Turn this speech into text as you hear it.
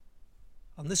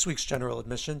On this week's General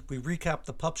Admission, we recap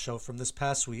the pup show from this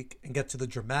past week and get to the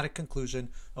dramatic conclusion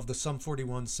of the Sum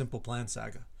 41 Simple Plan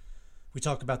saga. We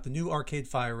talk about the new Arcade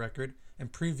Fire record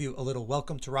and preview a little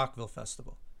Welcome to Rockville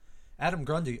festival. Adam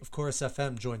Grundy of Chorus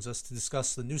FM joins us to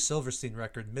discuss the new Silverstein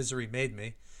record Misery Made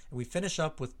Me, and we finish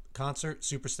up with concert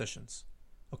Superstitions.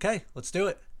 Okay, let's do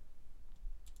it.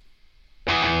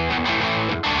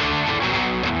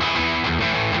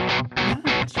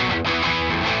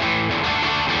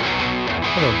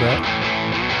 Hello, Brett.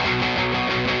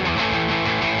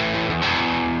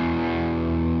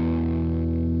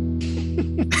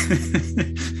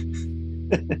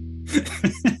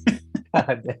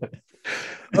 God damn it.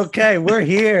 Okay, we're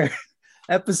here.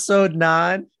 Episode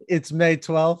 9. It's May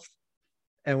 12th,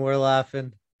 and we're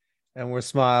laughing and we're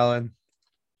smiling.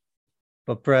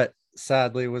 But Brett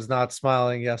sadly was not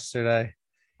smiling yesterday.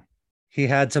 He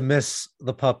had to miss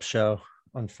the pup show,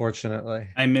 unfortunately.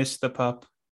 I missed the pup.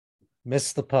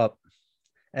 Missed the pup.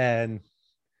 And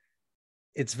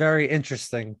it's very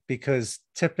interesting because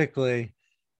typically,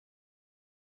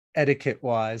 etiquette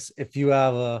wise, if you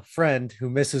have a friend who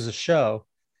misses a show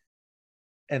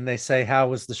and they say, "How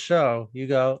was the show?" you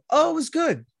go, "Oh, it was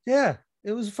good. Yeah,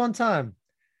 it was a fun time."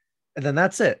 And then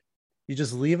that's it. You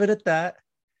just leave it at that.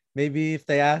 Maybe if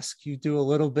they ask, you do a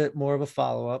little bit more of a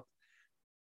follow-up.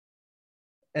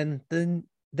 And then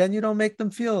you don't make them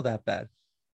feel that bad.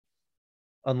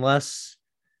 Unless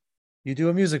you do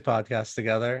a music podcast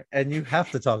together and you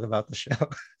have to talk about the show.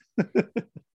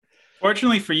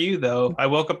 Fortunately for you, though, I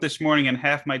woke up this morning and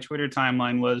half my Twitter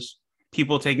timeline was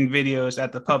people taking videos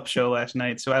at the pup show last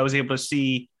night. So I was able to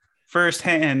see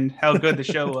firsthand how good the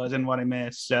show was and what I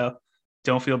missed. So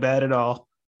don't feel bad at all.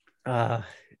 It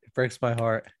breaks my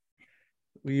heart.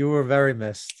 You were very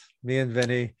missed. Me and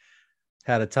Vinny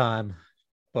had a time,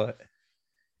 but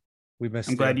we missed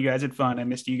I'm glad you guys had fun. I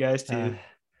missed you guys too.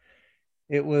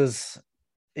 It was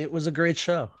a great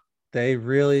show. They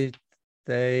were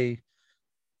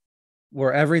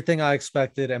everything I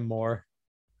expected and more.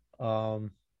 They're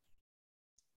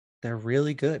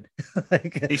really good.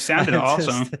 They sounded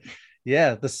awesome.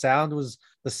 Yeah, the sound was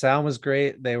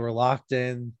great. They were locked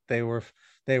in. They were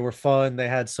fun. They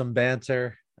had some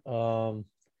banter. No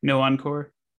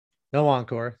encore.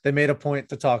 They made a point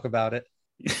to talk about it.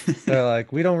 They're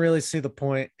like, we don't really see the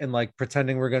point in like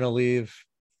pretending we're gonna leave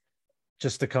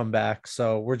just to come back.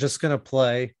 So we're just gonna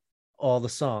play all the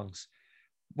songs.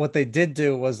 What they did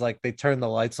do was like they turned the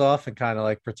lights off and kind of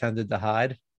like pretended to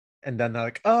hide. And then they're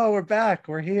like, "Oh, we're back,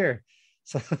 we're here."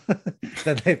 So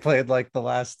then they played like the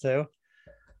last two.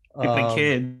 They played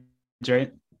Kids,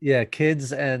 right? Yeah,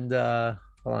 Kids and I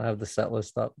don't have the set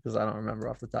list up because I don't remember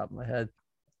off the top of my head.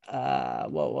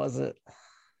 What was it?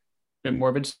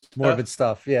 Morbid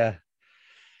stuff. Yeah.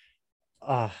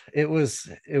 It was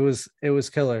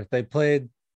killer. They played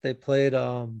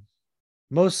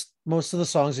most of the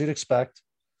songs you'd expect.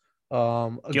 A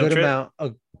Guilt good Trip? amount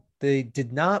of, they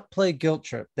did not play Guilt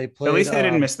Trip. They played, at least I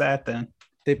didn't miss that then.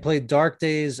 They played Dark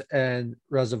Days and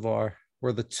Reservoir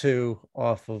were the two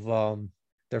off of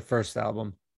their first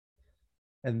album.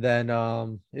 And then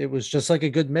it was just like a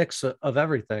good mix of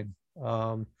everything.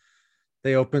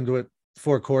 They opened with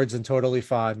Four Chords and Totally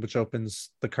Fine, which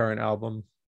opens the current album,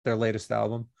 their latest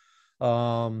album.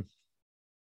 And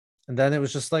then it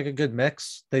was just like a good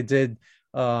mix. They did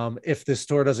If This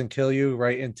Tour Doesn't Kill You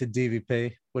right into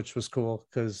DVP, which was cool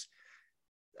because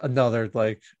another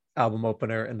like album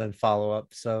opener and then follow up.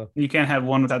 So you can't have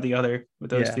one without the other with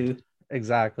those two.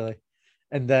 Exactly.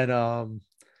 And then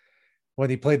when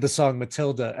he played the song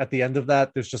Matilda, at the end of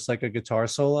that, there's just like a guitar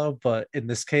solo. But in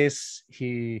this case,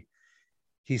 he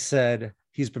said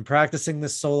he's been practicing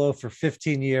this solo for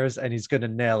 15 years and he's going to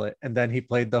nail it. And then he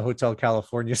played the Hotel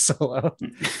California solo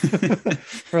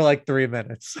for like 3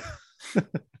 minutes,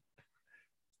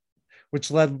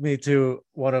 which led me to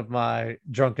one of my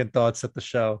drunken thoughts at the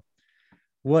show.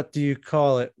 What do you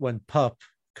call it when Pup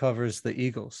covers the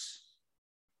Eagles?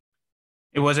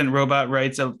 It wasn't Robot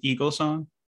Writes an Eagle song?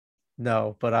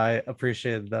 No, but I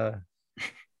appreciated the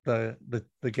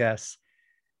guess.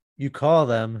 You call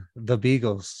them the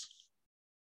Beagles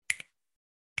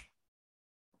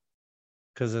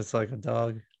because it's like a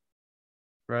dog,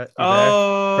 right?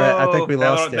 Oh, Brett, I think we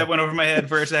lost that went over my head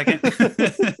for a second.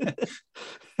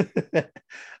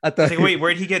 I thought, like, wait,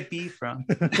 where'd he get beef from?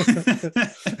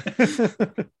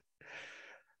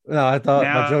 No, I thought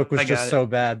now my joke was just it. So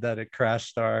bad that it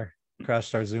crashed our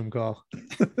Zoom call.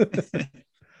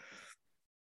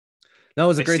 No, it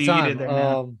was a great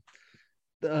time.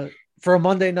 For a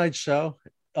Monday night show,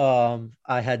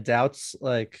 I had doubts.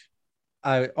 Like,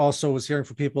 I also was hearing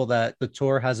from people that the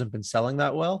tour hasn't been selling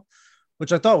that well,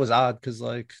 which I thought was odd because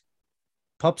like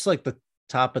Pup's like the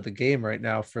top of the game right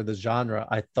now for the genre,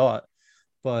 I thought.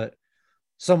 But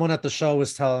someone at the show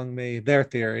was telling me their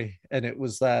theory, and it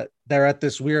was that they're at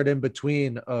this weird in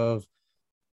between of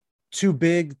too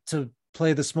big to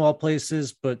play the small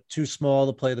places, but too small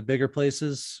to play the bigger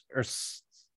places, or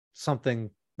something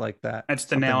like that. That's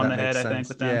the Something nail on that the head, makes I think, sense.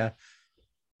 with them.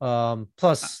 Yeah.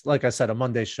 Plus, like I said, a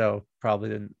Monday show probably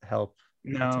didn't help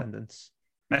No, attendance.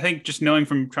 I think just knowing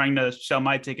from trying to sell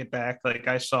my ticket back, like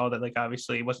I saw that, like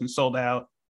obviously it wasn't sold out,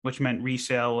 which meant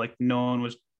resale. Like no one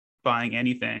was buying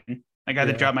anything. Like I had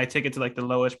to Yeah, drop my ticket to like the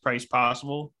lowest price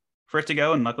possible for it to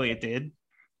go, and luckily it did.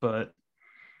 But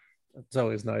it's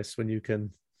always nice when you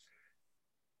can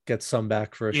get some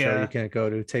back for a show you yeah, can't go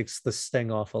to. It takes the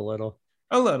sting off a little.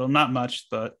 a little, not much,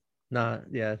 but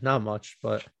Not much,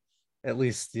 but at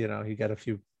least you get a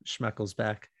few schmeckles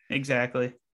back.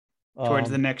 exactly towards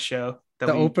the Um, next show the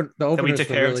that we openers took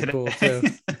were care of really today. cool too.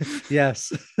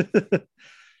 Yes.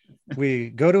 We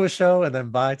go to a show and then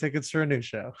buy tickets for a new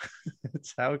show.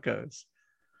 That's how it goes.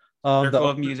 Circle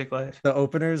of Music Life. The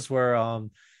openers were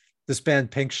this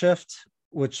band Pink Shift,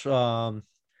 which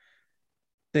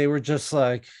they were just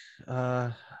like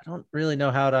I don't really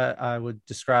know how to I would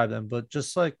describe them, but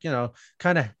just like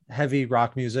kind of heavy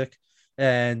rock music,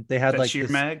 and they had That like Sheer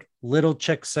this Mag. little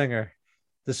chick singer,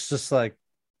 this just like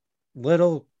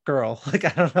little girl, like I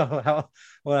don't know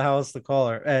how else to call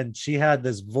her, and she had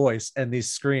this voice and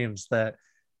these screams that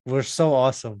were so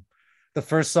awesome. The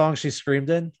first song she screamed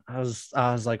in, I was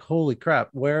like, holy crap,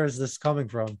 where is this coming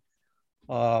from?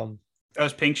 um That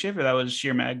was Pink Shift, or that was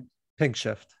Sheer Mag. Pink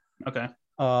Shift. Okay.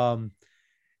 um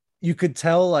you could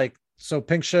tell, like, so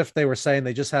Pink Shift, they were saying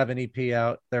they just have an EP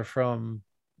out. They're from,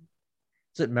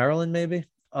 is it Maryland maybe?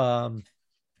 And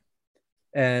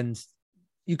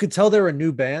you could tell they're a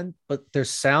new band, but their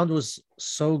sound was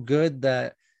so good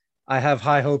that I have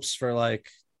high hopes for like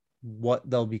what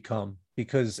they'll become,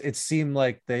 because it seemed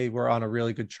like they were on a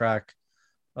really good track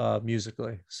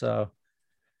musically. So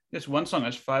This one song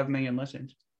has 5 million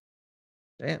listens.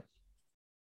 damn.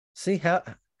 See how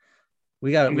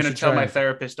we got I'm we gonna should tell my try.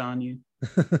 therapist on you.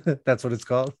 That's what it's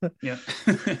called. Yeah.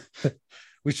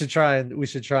 We should try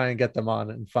and get them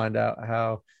on and find out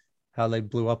how they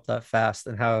blew up that fast,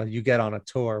 and how you get on a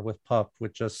tour with Pup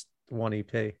with just one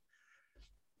EP.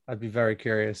 I'd be very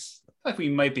curious. I think we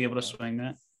might be able to swing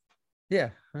that Yeah,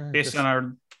 based on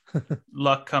our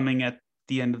luck coming at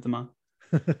the end of the month.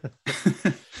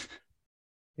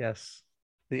 yes,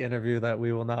 the interview that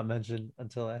we will not mention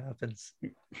until it happens.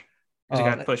 Because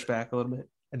it got pushed back a little bit.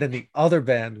 And then the other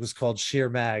band was called Sheer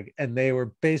Mag, and they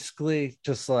were basically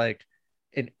just like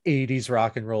an 80s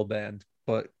rock and roll band,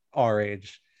 but our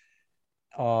age.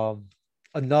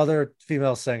 Another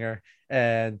female singer,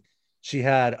 and she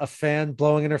had a fan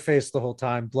blowing in her face the whole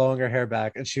time, blowing her hair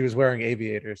back, and she was wearing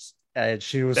aviators, and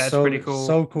she was That's pretty cool.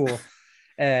 so cool.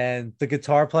 And the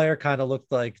guitar player kind of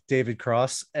looked like David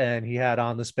Cross, and he had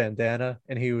on this bandana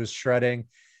and he was shredding,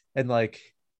 and like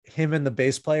him and the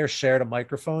bass player shared a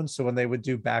microphone, so when they would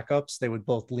do backups they would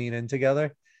both lean in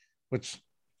together, which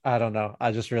I don't know,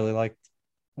 I just really liked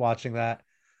watching that.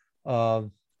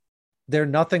 um they're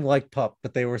nothing like Pup,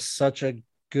 but they were such a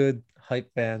good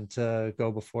hype band to go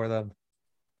before them.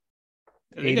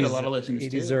 They get a lot of listens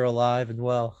 80s too. are alive and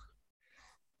well.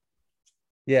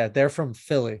 Yeah, they're from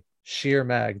Philly. Sheer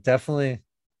Mag, definitely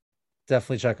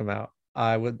check them out.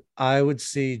 I would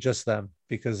see just them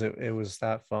because it was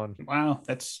that fun. Wow,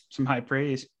 that's some high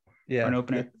praise for Yeah, an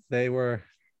opener. they were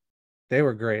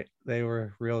great. They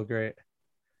were real great.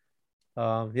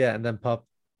 Yeah, and then Pup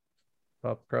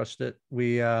crushed it.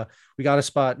 We got a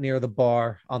spot near the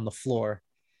bar on the floor,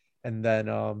 and then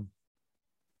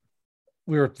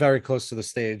we were very close to the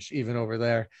stage, even over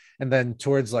there. And then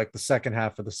towards like the second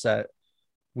half of the set,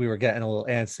 we were getting a little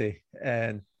antsy,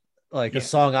 and like a Yeah.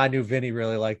 song I knew Vinny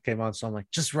really liked came on. So I'm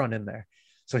like, just run in there.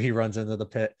 So he runs into the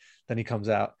pit, then he comes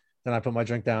out. Then I put my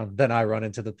drink down. Then I run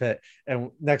into the pit.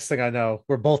 And next thing I know,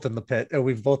 we're both in the pit and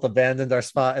we've both abandoned our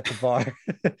spot at the bar.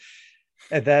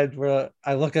 And then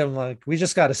I look at him like, we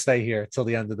just got to stay here till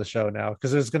the end of the show now,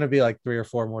 because there's going to be like 3 or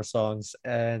 4 more songs.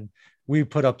 And we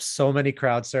put up so many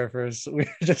crowd surfers. We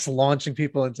were just launching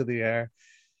people into the air.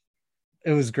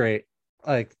 It was great.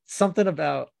 Like something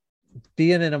about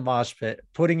being in a mosh pit,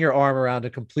 putting your arm around a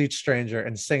complete stranger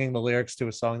and singing the lyrics to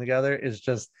a song together is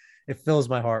just, it fills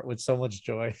my heart with so much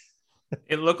joy.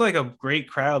 It looked like a great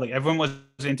crowd. Like everyone was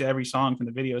into every song from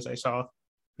the videos I saw.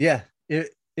 Yeah, it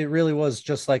really was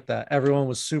just like that. Everyone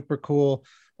was super cool,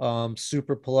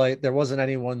 super polite. There wasn't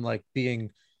anyone like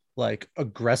being like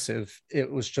aggressive. It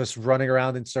was just running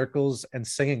around in circles and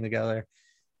singing together.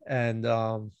 And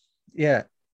yeah,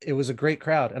 it was a great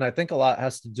crowd. And I think a lot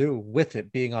has to do with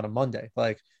it being on a Monday.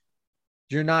 Like,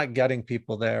 you're not getting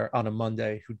people there on a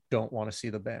Monday who don't want to see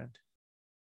the band.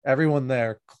 Everyone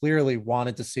there clearly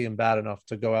wanted to see him bad enough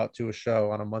to go out to a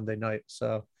show on a Monday night.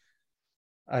 So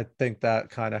I think that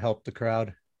kind of helped the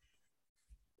crowd.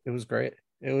 It was great.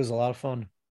 It was a lot of fun.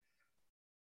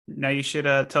 Now you should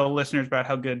tell listeners about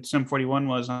how good Sum 41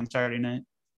 was on Saturday night.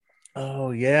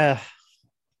 Oh, yeah.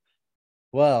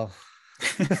 Well,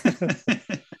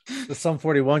 the Sum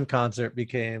 41 concert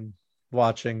became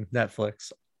watching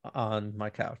Netflix on my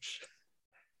couch.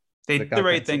 They did the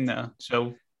right thing, though.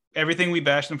 So everything we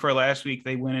bashed them for last week,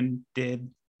 they went and did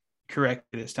correct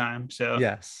this time. So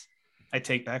yes, I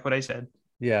take back what I said.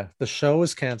 Yeah, the show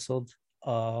was canceled,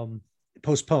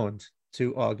 postponed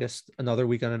to August, another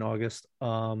weekend in August.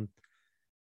 And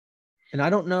I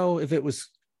don't know if it was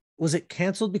it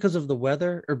canceled because of the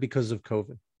weather or because of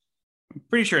COVID? I'm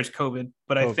pretty sure it's COVID,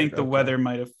 but I think the weather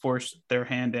might have forced their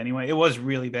hand anyway. It was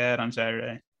really bad on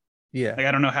Saturday. Yeah. Like,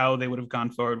 I don't know how they would have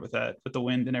gone forward with that, with the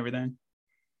wind and everything.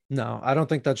 No, I don't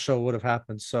think that show would have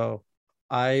happened. So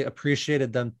I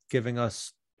appreciated them giving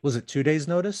us, was it 2 days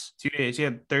notice? 2 days.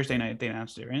 Yeah. Thursday night, they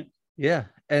announced it, right? Yeah.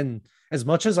 And as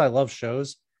much as I love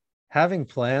shows, having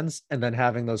plans and then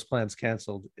having those plans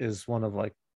canceled is one of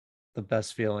like the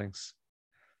best feelings.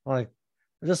 Like,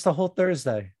 just a whole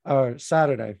Thursday or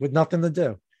Saturday with nothing to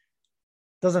do.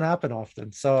 Doesn't happen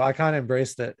often. So I kind of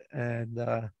embraced it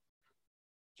and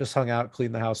just hung out,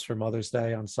 cleaned the house for Mother's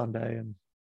Day on Sunday. And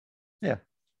yeah.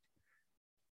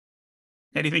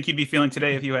 How do you think you'd be feeling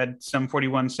today if you had Sum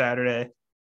 41 Saturday,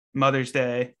 Mother's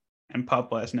Day, and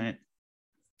Pup last night?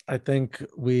 I think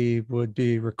we would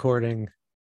be recording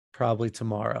probably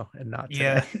tomorrow and not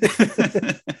today.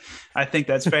 Yeah. I think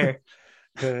that's fair.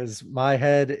 Because my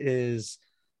head is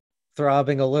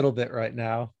throbbing a little bit right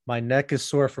now. My neck is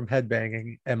sore from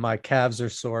headbanging, and my calves are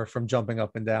sore from jumping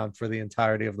up and down for the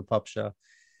entirety of the Pup show.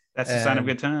 That's a sign of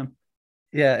good time.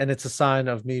 Yeah, and it's a sign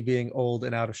of me being old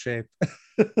and out of shape.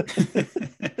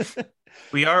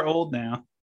 We are old now.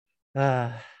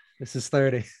 This is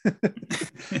 30.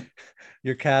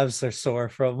 Your calves are sore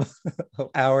from an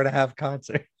hour and a half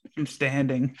concert. From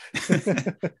standing.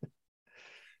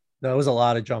 No, it was a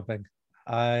lot of jumping.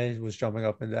 I was jumping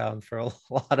up and down for a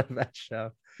lot of that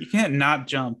show. You can't not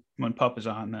jump when Pup is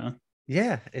on, though.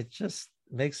 Yeah, it just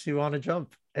makes you want to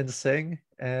jump and sing.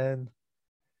 And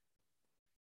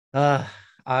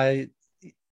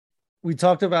we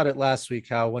talked about it last week,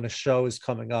 how when a show is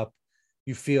coming up,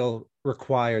 you feel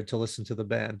required to listen to the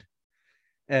band.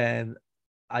 And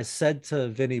I said to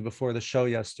Vinny before the show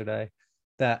yesterday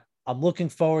that I'm looking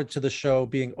forward to the show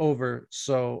being over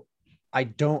so I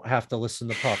don't have to listen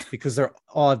to Pup, because they're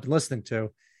all I've been listening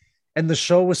to. And the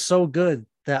show was so good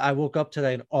that I woke up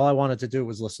today and all I wanted to do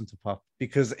was listen to Pup,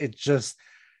 because it just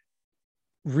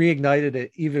reignited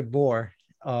it even more.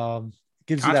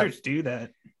 Gives Concerts you do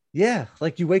that. Yeah,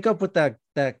 like you wake up with that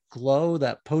glow,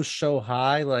 that post-show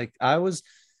high. Like, I was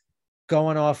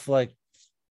going off like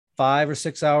 5 or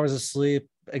 6 hours of sleep,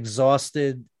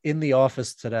 exhausted in the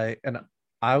office today, and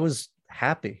I was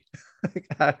happy.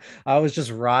 I was just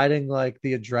riding like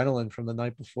the adrenaline from the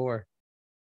night before.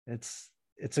 It's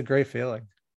a great feeling.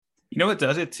 You know what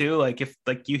does it too? Like, if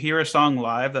like you hear a song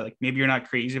live that like maybe you're not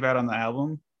crazy about on the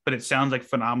album, but it sounds like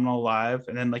phenomenal live,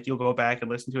 and then like you'll go back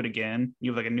and listen to it again, you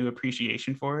have like a new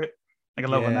appreciation for it. Like, I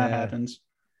love when that happens.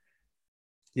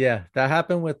 Yeah, that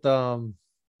happened with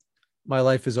My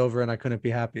Life Is Over and I Couldn't Be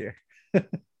Happier.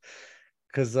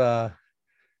 Because that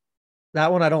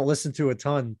one I don't listen to a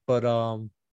ton, but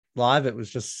live it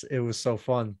was so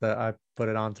fun that I put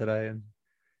it on today, and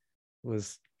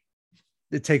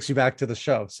it takes you back to the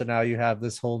show. So now you have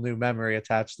this whole new memory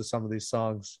attached to some of these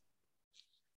songs.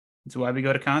 That's why we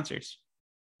go to concerts.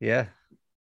 Yeah.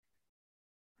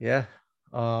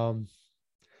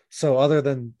 So other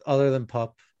than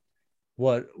Pup,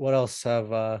 what else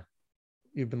have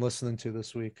you've been listening to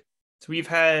this week? So it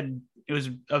was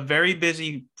a very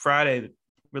busy Friday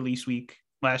release week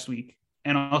last week,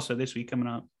 and also this week coming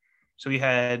up. So we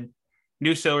had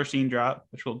new Silverstein drop,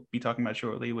 which we'll be talking about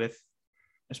shortly with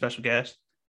a special guest.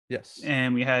 Yes.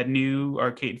 And we had new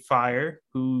Arcade Fire,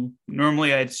 who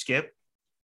normally I'd skip,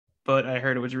 but I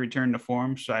heard it was a return to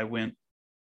form, so I went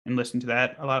and listened to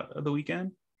that a lot of the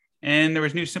weekend. And there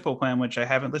was new Simple Plan, which I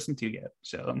haven't listened to yet,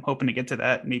 so I'm hoping to get to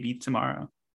that maybe tomorrow.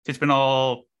 It's been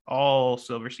all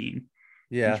Silverstein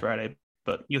since Friday,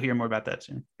 but you'll hear more about that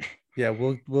soon. Yeah,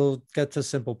 we'll get to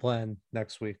Simple Plan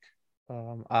next week.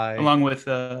 Along with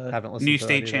new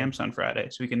State Champs on Friday,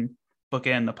 so we can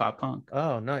bookend the pop punk.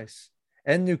 Oh, nice.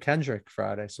 And new Kendrick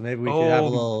Friday, so maybe we could have a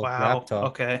little rap talk.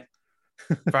 Okay.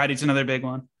 Friday's another big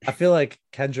one. I feel like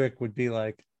Kendrick would be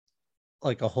like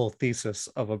a whole thesis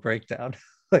of a breakdown.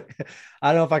 Like, I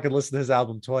don't know if I could listen to his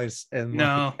album twice and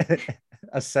No, like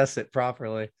assess it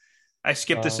properly. I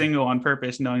skipped a Um, single on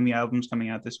purpose, knowing the album's coming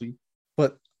out this week.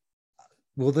 but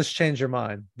will this change your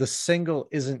mind? The single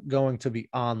isn't going to be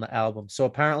on the album. So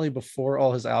apparently, before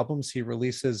all his albums, he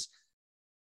releases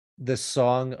this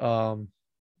song.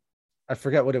 I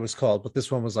forget what it was called, but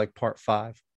this one was like part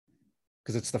five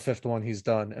because it's the fifth one he's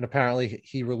done. And apparently,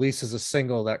 he releases a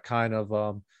single that kind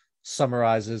of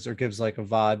summarizes or gives like a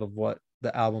vibe of what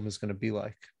the album is going to be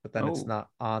like, but then it's Oh, not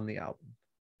on the album.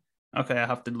 okay. I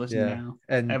have to listen Yeah. now.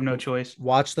 I And have no choice.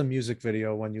 watch the music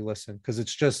video when you listen because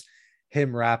it's just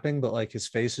him rapping, but like his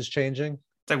face is changing.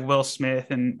 It's like Will Smith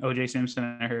and OJ Simpson,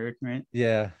 I heard, right?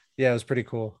 Yeah. Yeah. It was pretty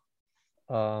cool.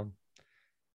 Um,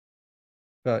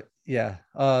 but yeah,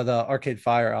 the Arcade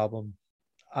Fire album,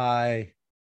 I,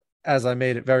 as I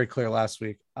made it very clear last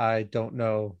week, I don't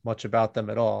know much about them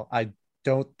at all. I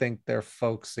don't think they're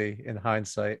folksy in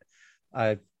hindsight.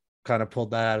 I kind of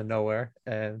pulled that out of nowhere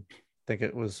and think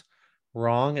it was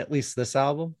wrong, at least this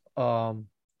album.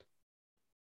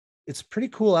 It's a pretty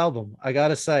cool album. I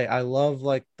gotta say, I love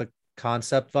like the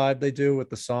concept vibe they do with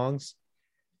the songs.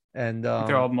 And Like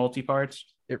they're all multi parts.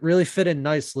 it really fit in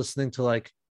nice listening to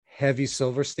like heavy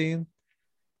Silverstein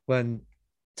when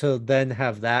to then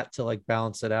have that to like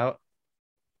balance it out.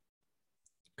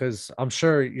 Because I'm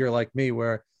sure you're like me,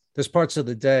 where there's parts of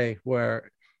the day where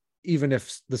even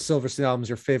if the Silverstein album is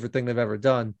your favorite thing they've ever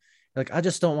done, like I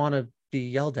just don't want to be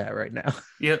yelled at right now.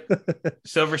 Yep.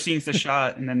 Silverstein's the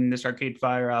shot, and then this Arcade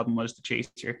Fire album was the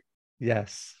chaser.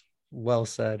 Yes, well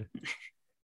said.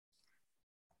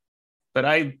 But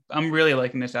I'm really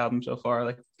liking this album so far.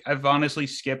 Like I've honestly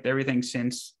skipped everything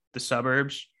since the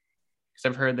Suburbs because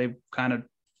I've heard they've kind of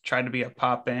tried to be a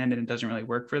pop band and it doesn't really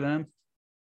work for them.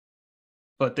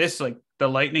 But this, like the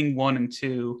Lightning 1 and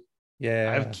 2, I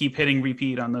Yeah, keep hitting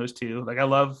repeat on those two. Like I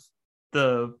love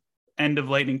the end of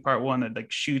Lightning Part 1 that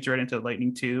like shoots right into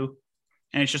Lightning 2.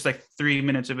 And it's just like 3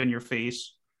 minutes of in your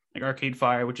face, like Arcade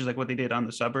Fire, which is like what they did on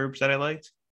the Suburbs that I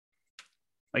liked.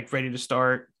 Like Ready to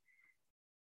Start.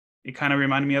 It kind of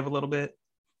reminded me of a little bit.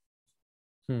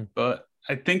 hmm. But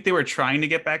I think they were trying to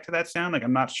get back to that sound. Like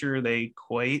I'm not sure they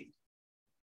quite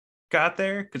got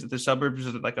there because the Suburbs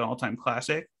is like an all-time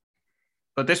classic.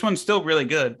 But this one's still really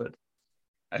good. But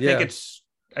Yeah.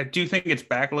 I do think it's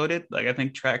backloaded. Like I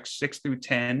think tracks 6 through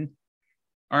 10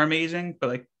 are amazing, but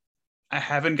like I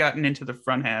haven't gotten into the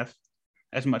front half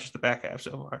as much as the back half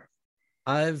so far.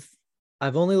 I've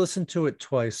I've only listened to it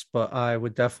twice, but I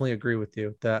would definitely agree with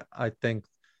you that I think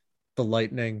the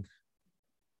Lightning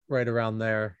right around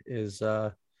there is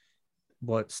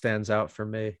what stands out for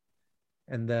me.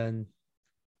 And then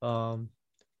um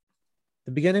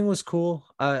the beginning was cool.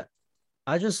 I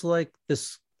just like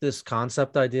this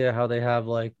concept idea how they have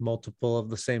like multiple of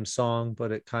the same song,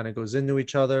 but it kind of goes into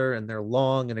each other and they're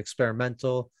long and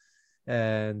experimental.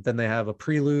 And then they have a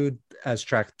prelude as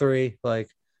track three. Like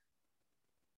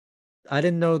I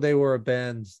didn't know they were a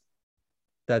band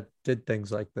that did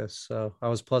things like this, so I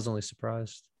was pleasantly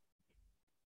surprised.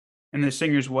 And the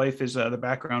singer's wife is the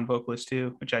background vocalist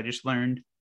too, which I just learned.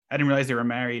 I didn't realize they were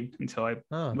married until I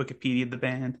Oh, Wikipedia the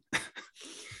band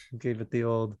gave it the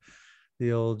old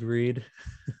read.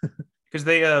 because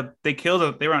they killed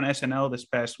it. They were on SNL this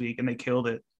past week and they killed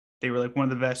it. They were like one of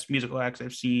the best musical acts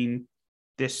I've seen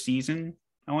this season.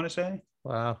 I want to say,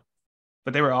 Wow.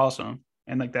 but they were awesome,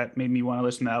 and like that made me want to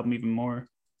listen to the album even more.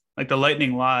 Like the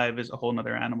Lightning Live is a whole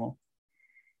nother animal.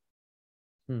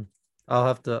 Hmm. I'll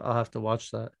have to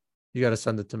watch that. You got to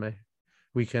send it to me.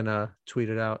 We can tweet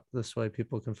it out this way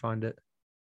people can find it.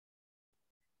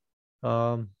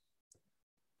 Um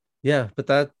yeah, but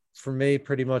that for me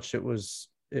pretty much it was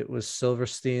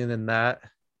Silverstein and that.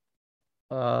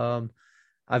 Um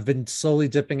I've been slowly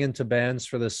dipping into bands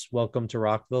for this Welcome to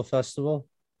Rockville festival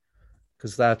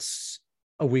because that's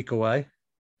a week away.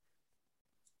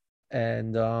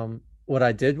 And what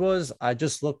I did was I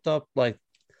just looked up like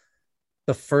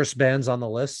the first bands on the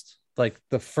list, like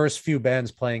the first few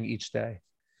bands playing each day.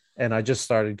 And I just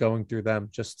started going through them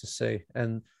just to see.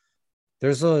 And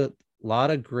there's a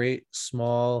lot of great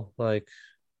small, like,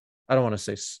 I don't want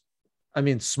to say, I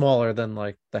mean, smaller than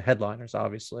like the headliners,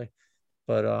 obviously.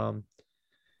 But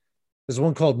there's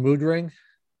one called Mood Ring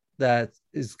that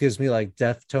gives me like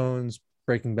Deftones,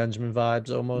 Breaking Benjamin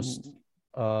vibes almost.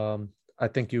 Ooh, I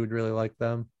think you would really like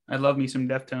them. I love me some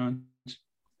Deftones.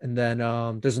 And then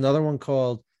there's another one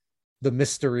called The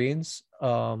Mysterines.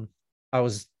 I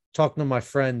was talking to my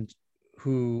friend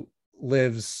who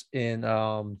lives in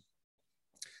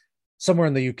somewhere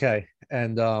in the UK,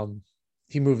 and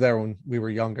he moved there when we were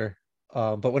younger.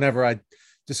 But whenever I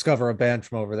discover a band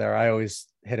from over there, I always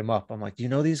hit him up. I'm like, do you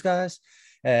know these guys?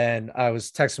 And I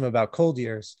was texting him about Cold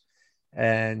Years,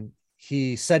 and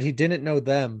he said he didn't know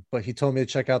them, but he told me to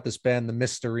check out this band, the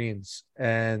Mysterines,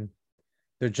 and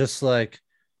they're just like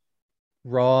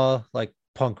raw, like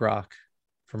punk rock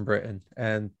from Britain,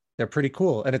 and they're pretty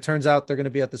cool. And it turns out they're going to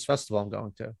be at this festival I'm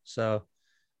going to. So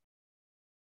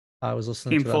I was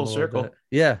listening Came to them full a little bit. circle.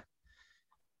 Yeah,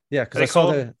 yeah, because I They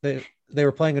saw called. they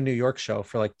were playing a New York show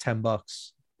for like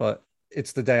 $10, but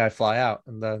it's the day I fly out,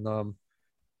 and then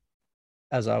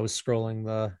as I was scrolling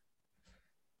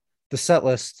the set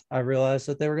list, I realized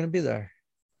that they were going to be there.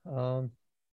 Um,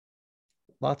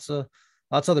 lots of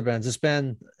other bands. This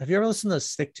band, have you ever listened to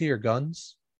Stick to Your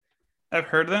Guns? I've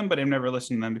heard them, but I've never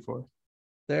listened to them before.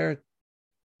 They're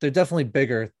definitely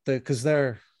bigger because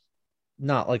they're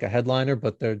not like a headliner,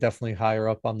 but they're definitely higher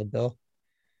up on the bill.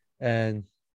 And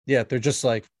yeah, they're just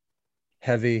like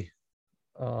heavy,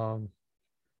 um,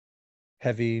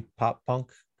 heavy pop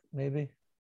punk, maybe.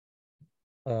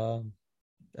 Um,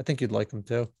 I think you'd like them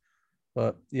too.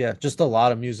 But yeah, just a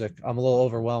lot of music. I'm a little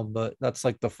overwhelmed, but that's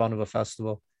like the fun of a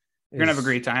festival. You're gonna have a Is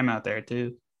great time out there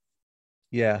too.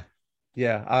 yeah,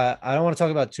 yeah. I don't want to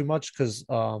talk about too much because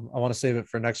I want to save it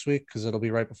for next week because it'll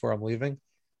be right before I'm leaving.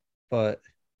 But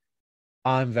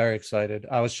I'm very excited.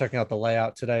 I was checking out the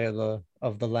layout today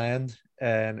of the land,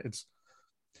 and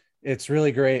it's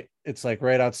really great. It's like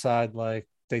right outside like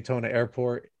Daytona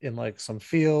Airport in like some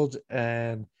field,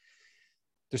 and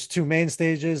there's two main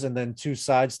stages and then two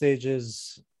side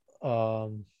stages.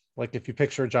 Like if you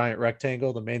picture a giant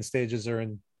rectangle, the main stages are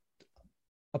in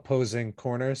opposing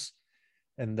corners,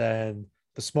 and then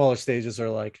the smaller stages are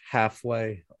like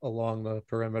halfway along the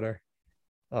perimeter.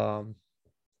 Um,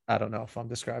 I don't know if I'm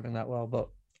describing that well, but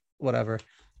whatever.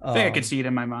 I think I could Um, see it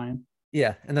in my mind.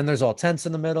 yeah, and then there's all tents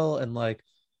in the middle, and like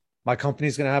my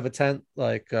company's gonna have a tent,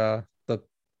 like the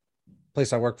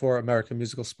place I work for, American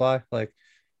Musical Supply, like,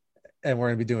 and we're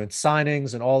gonna be doing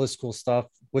signings and all this cool stuff,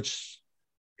 which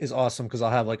is awesome because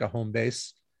I'll have like a home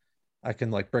base. I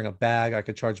can like bring a bag. I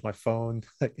could charge my phone.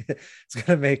 It's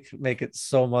gonna make it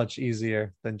so much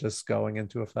easier than just going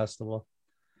into a festival.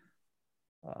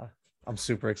 Uh, I'm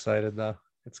super excited though.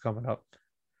 It's coming up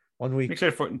 1 week.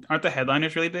 Except for aren't the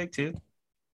headliners really big too?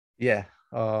 Yeah.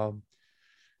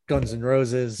 Guns N'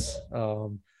 Roses,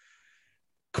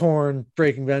 Corn,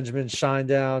 Breaking Benjamin,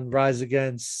 Shinedown, Rise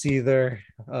Against, Seether,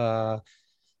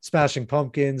 Smashing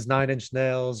Pumpkins, Nine Inch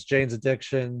Nails, Jane's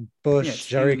Addiction, Yeah, Bush, it's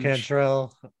Jerry huge.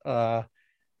 Cantrell.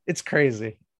 It's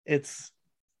crazy. It's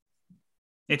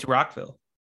Rockville.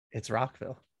 It's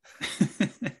Rockville.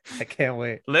 I can't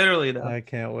wait. Literally though. I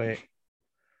can't wait.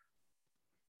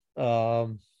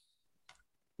 Um,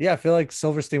 yeah, I feel like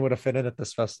Silverstein would have fit in at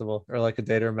this festival or like a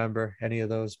Day to Remember, any of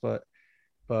those, but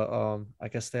I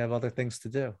guess they have other things to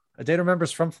do. A Day to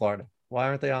Remember's from Florida. Why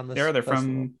aren't they on this They're festival?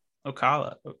 from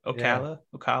Ocala. Yeah,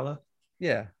 Ocala.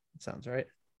 yeah, that sounds right.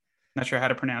 Not sure how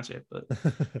to pronounce it, but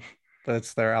But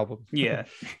it's their album. yeah.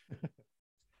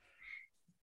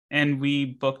 And we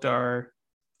booked our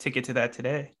ticket to that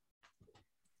today.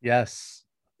 Yes.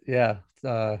 Yeah.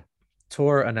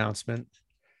 Tour announcement.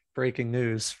 Breaking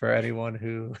news for anyone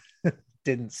who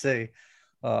didn't see.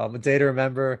 A Day to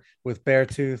Remember with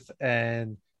Beartooth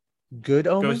and Good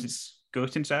Omens,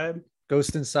 Ghost Inside.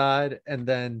 Ghost Inside, and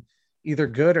then either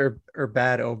good or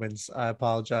bad omens. I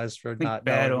apologize for I think not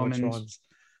Bad knowing which Omens, ones.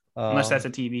 unless that's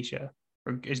Um, a TV show.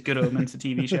 Or is Good Omens a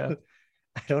TV show?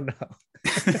 I don't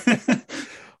know.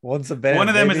 One's a One band.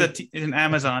 of them is is an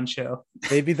Amazon show.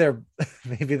 Maybe they're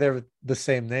maybe they're the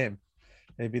same name.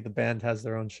 Maybe the band has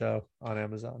their own show on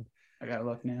Amazon. I gotta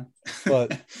look now.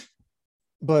 But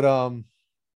but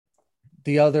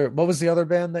the other, what was the other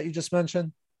band that you just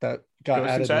mentioned that got Ghost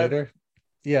added Inside. later?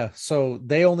 Yeah, so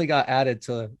they only got added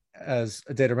to, as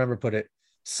A Day to Remember put it,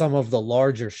 some of the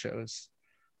larger shows.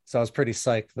 So I was pretty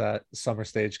psyched that Summer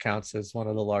Stage counts as one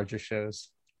of the larger shows,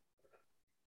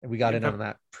 and we got Yeah, in on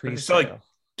that but they saw like pre-sale.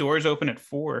 doors open at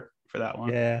 4 for that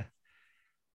one. Yeah,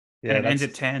 And yeah, it ends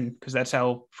that's at 10 because that's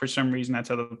how, for some reason, that's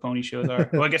how the pony shows are.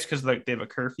 Well, I guess because like they have a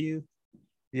curfew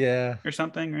yeah, or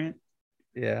something, right?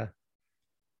 yeah.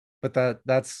 But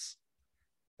that's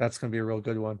gonna be a real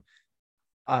good one.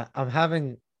 I'm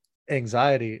having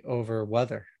anxiety over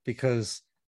weather because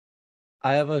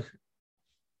I have a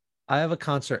I have a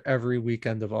concert every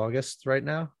weekend of August right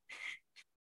now.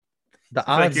 The I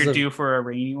feel like odds you're of due for a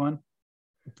rainy one.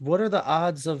 what are the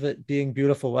odds of it being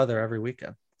beautiful weather every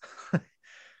weekend?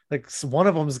 Like one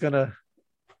of them is gonna.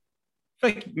 I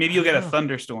feel like maybe I you'll don't get a know.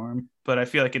 thunderstorm, but I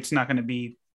feel like it's not going to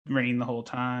be rain the whole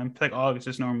time. I feel like August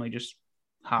is normally just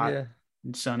hot Yeah.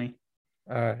 and sunny.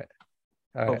 All right.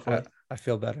 All right, hopefully. I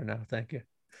feel better now. Thank you.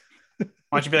 Why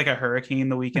don't you be like a hurricane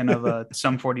the weekend of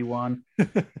Sum 41?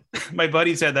 My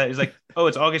buddy said that. He's like, oh,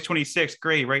 it's August 26th.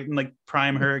 Great, right in like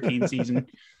prime hurricane season.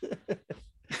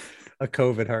 A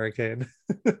COVID hurricane.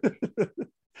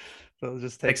 It'll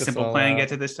just Like take us Simple all Plan out.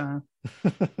 gets it this time.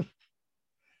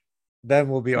 Then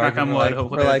we'll be Knock arguing. on wood.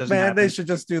 Hopefully We're that like, doesn't man, they happen. should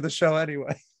just do the show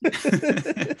anyway.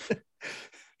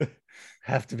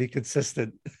 Have to be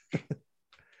consistent.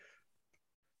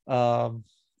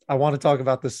 I want to talk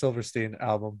about the Silverstein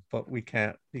album, but we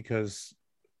can't because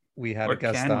we had Or a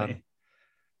guest can on. we?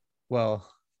 Well,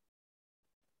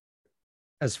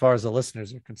 as far as the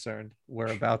listeners are concerned, we're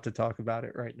about to talk about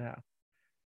it right now,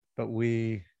 but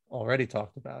we already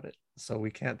talked about it, so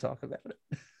we can't talk about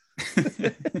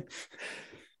it.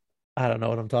 I don't know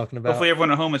what I'm talking about. Hopefully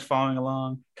everyone at home is following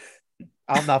along.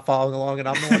 I'm not following along, and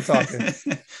I'm the one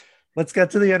talking. Let's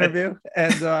get to the interview,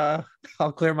 and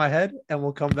I'll clear my head, and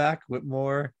we'll come back with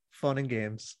more fun and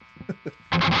games.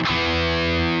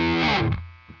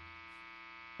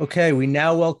 Okay, we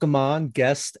now welcome on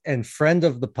guest and friend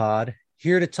of the pod,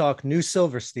 here to talk new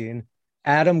Silverstein,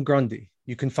 Adam Grundy.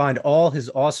 You can find all his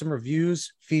awesome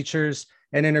reviews, features,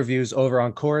 and interviews over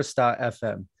on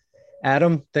chorus.fm.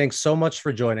 Adam, thanks so much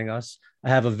for joining us. I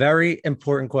have a very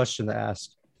important question to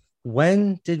ask.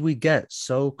 When did we get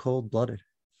so cold-blooded?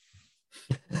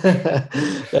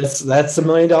 That's $1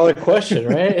 million question,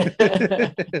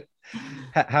 right?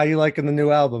 How you liking the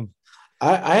new album?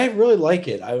 I really like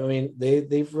it. I mean,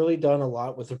 they've really done a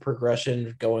lot with the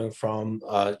progression, going from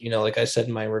like I said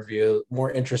in my review,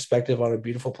 more introspective on A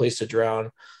Beautiful Place to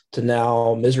Drown to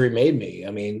now Misery Made Me.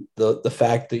 I mean, the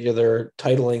fact that they're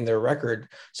titling their record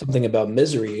something about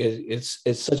misery, it's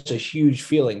such a huge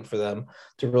feeling for them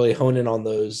to really hone in on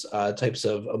those types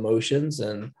of emotions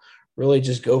and really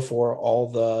just go for all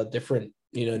the different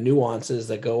nuances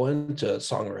that go into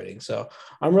songwriting. So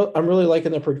I'm really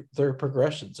liking their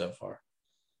progression so far.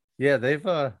 Yeah,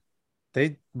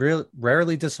 they really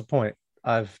rarely disappoint.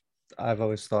 I've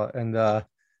always thought, and I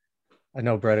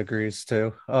know Brett agrees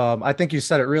too. I think you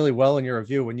said it really well in your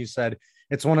review when you said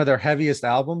it's one of their heaviest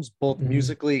albums, both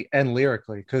musically and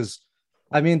lyrically. Because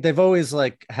I mean, they've always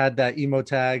like had that emo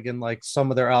tag, and like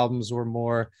some of their albums were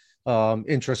more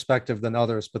introspective than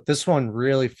others, but this one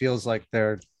really feels like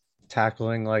they're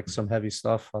tackling like some heavy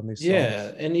stuff on these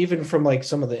songs. And even from like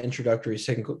some of the introductory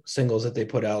singles that they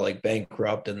put out, like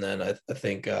Bankrupt, and then I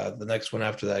think the next one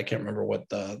after that, I can't remember what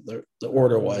the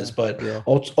order was, but yeah.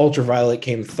 Ultraviolet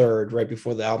came third right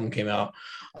before the album came out.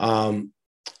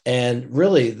 And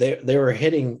really they were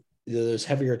hitting those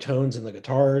heavier tones in the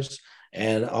guitars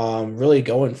and really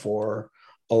going for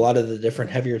a lot of the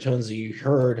different heavier tones that you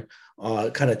heard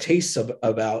kind of tastes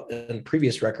about in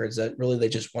previous records that really they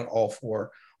just went all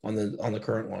for on the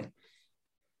current one.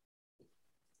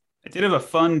 I did have a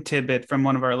fun tidbit from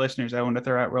one of our listeners I want to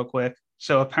throw out real quick.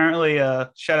 So apparently,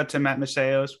 shout out to Matt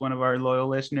Maceos, one of our loyal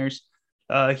listeners.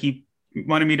 He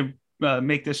wanted me to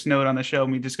make this note on the show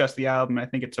when we discussed the album. I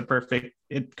think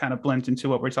it kind of blends into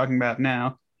what we're talking about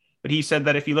now. But he said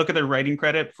that if you look at the writing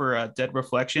credit for Dead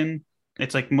Reflection,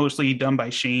 it's like mostly done by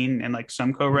Shane and like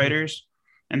some co-writers.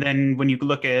 And then when you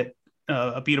look at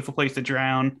A Beautiful Place to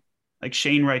Drown, like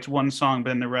Shane writes one song, but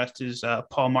then the rest is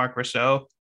Paul Mark Rousseau.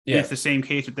 Yeah. And it's the same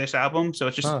case with this album. So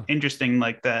it's just interesting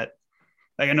like that.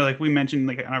 Like I know like we mentioned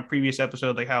like on our previous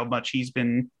episode, like how much he's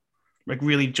been like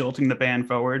really jolting the band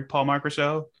forward, Paul Mark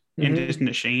Rousseau,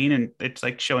 into Shane. And it's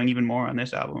like showing even more on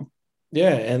this album.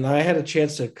 Yeah, and I had a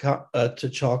chance to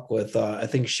talk with I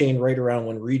think Shane right around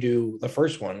when Redo, the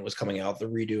first one, was coming out, the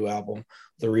Redo album,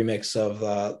 the remix of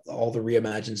all the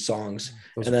reimagined songs.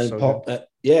 Those and then so Paul,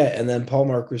 and then Paul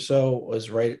Mark Rousseau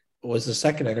was the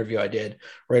second interview I did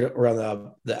right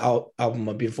around the album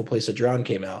A Beautiful Place to Drown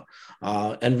came out.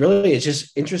 And really, it's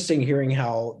just interesting hearing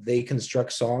how they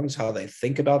construct songs, how they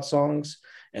think about songs,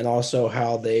 and also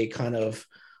how they kind of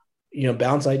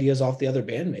bounce ideas off the other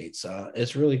bandmates.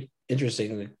 It's really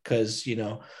interesting because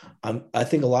I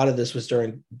think a lot of this was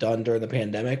done during the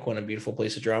pandemic when A Beautiful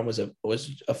Place to Drown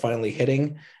was finally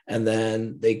hitting, and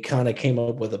then they kind of came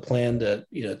up with a plan to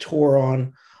tour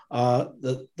on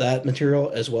that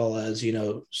material, as well as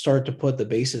start to put the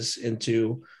basis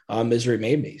into Misery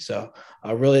Made Me. So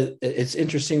really it's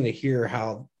interesting to hear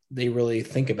how they really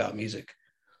think about music.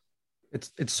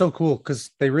 It's so cool because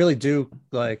they really do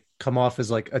like come off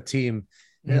as like a team.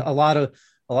 A lot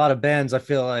of bands, I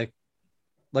feel like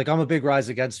I'm a big Rise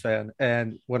Against fan,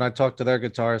 and when I talked to their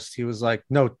guitarist, he was like,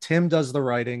 no, Tim does the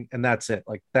writing and that's it,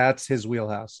 like that's his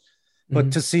wheelhouse.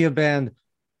 But to see a band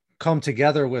come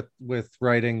together with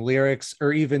writing lyrics,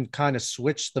 or even kind of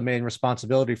switch the main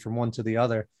responsibility from one to the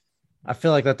other, I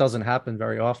feel like that doesn't happen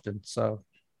very often. So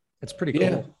it's pretty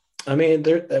Yeah. cool. I mean,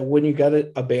 there when you got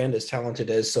a band as talented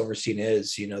as Silverstein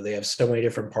is, they have so many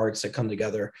different parts that come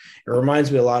together. It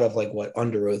reminds me a lot of like what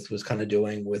Under Oath was kind of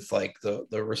doing with like the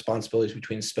responsibilities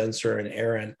between Spencer and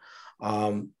Aaron,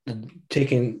 um,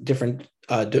 taking different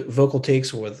vocal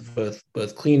takes with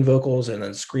clean vocals and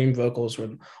then scream vocals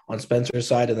on Spencer's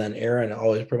side, and then Aaron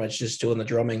always pretty much just doing the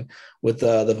drumming with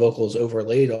the vocals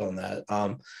overlaid on that.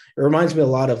 It reminds me a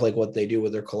lot of like what they do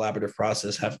with their collaborative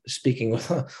process. Have speaking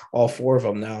with all four of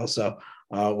them now, so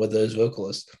with those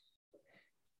vocalists.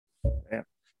 Yeah.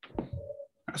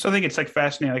 So I think it's like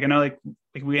fascinating. Like I know, like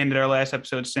we ended our last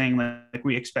episode saying like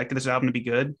we expected this album to be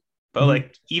good, but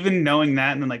like even knowing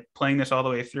that and then like playing this all the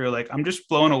way through, like I'm just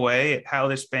blown away at how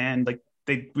this band like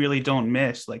they really don't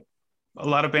miss. Like a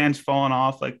lot of bands falling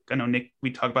off. Like I know Nick,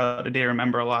 we talk about A Day to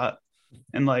Remember a lot,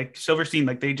 and like Silverstein,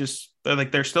 like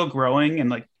they're still growing, and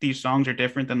like these songs are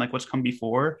different than like what's come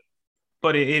before,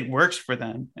 but it works for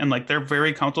them, and like they're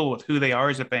very comfortable with who they are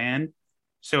as a band.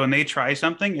 So when they try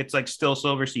something, it's like still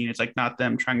Silverstein. It's like not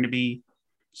them trying to be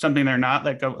something they're not.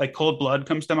 Like Cold Blood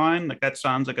comes to mind. Like that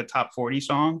sounds like a top 40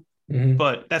 song,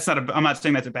 but that's not I'm not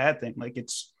saying that's a bad thing. Like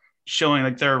it's showing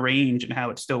like their range and how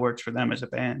it still works for them as a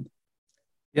band.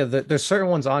 Yeah, there's certain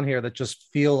ones on here that just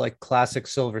feel like classic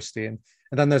Silverstein,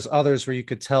 and then there's others where you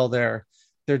could tell they're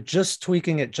just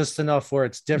tweaking it just enough where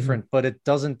it's different, but it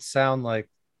doesn't sound like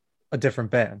a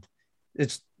different band.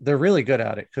 They're really good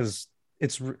at it because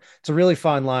it's a really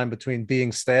fine line between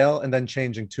being stale and then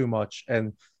changing too much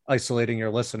and isolating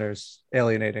your listeners,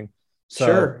 alienating. So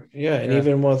Sure. Yeah. And yeah,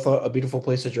 even with A Beautiful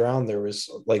Place to Drown, there was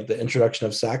like the introduction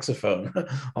of saxophone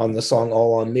on the song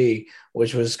All on Me,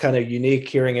 which was kind of unique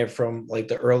hearing it from like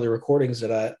the early recordings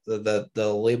that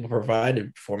the label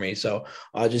provided for me. So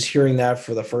just hearing that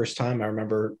for the first time, I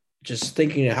remember just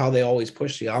thinking of how they always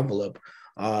push the envelope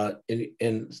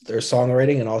in their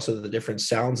songwriting and also the different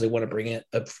sounds they want to bring it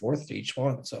up forth to each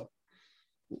one. So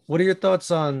what are your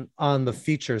thoughts on the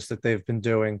features that they've been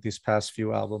doing these past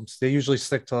few albums? They usually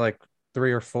stick to like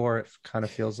three or four, it kind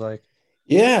of feels like.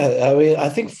 yeah, I mean, I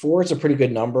think four is a pretty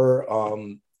good number.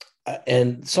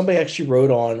 And somebody actually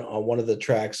wrote on one of the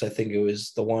tracks, I think it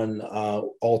was the one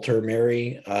Alter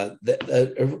Mary.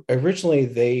 Originally,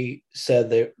 they said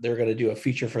they're going to do a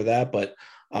feature for that, but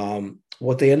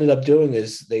what they ended up doing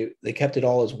is they kept it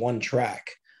all as one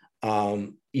track.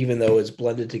 Even though it's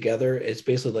blended together, it's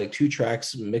basically like two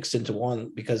tracks mixed into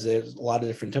one because there's a lot of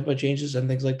different tempo changes and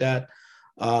things like that.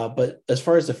 But as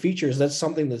far as the features, that's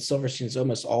something that Silverstein's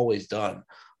almost always done.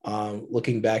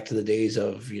 Looking back to the days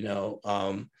of,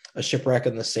 A Shipwreck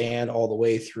in the Sand all the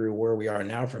way through where we are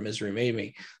now from Misery Made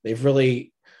Me, they've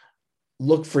really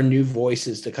looked for new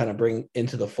voices to kind of bring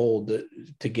into the fold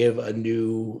to give a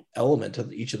new element to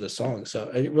each of the songs. So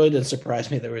it really didn't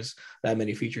surprise me there was that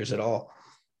many features at all.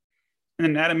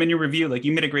 And then Adam, in your review, like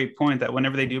you made a great point that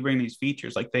whenever they do bring these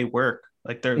features, like they work,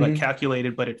 like they're like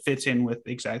calculated, but it fits in with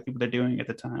exactly what they're doing at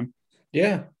the time.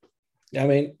 Yeah. I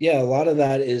mean, yeah, a lot of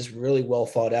that is really well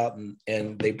thought out,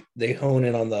 and they hone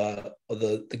in on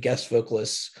the guest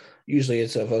vocalists. Usually,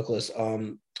 it's a vocalist,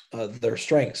 their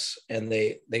strengths, and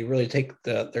they really take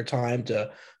their time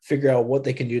to figure out what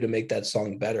they can do to make that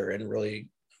song better and really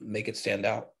make it stand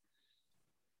out.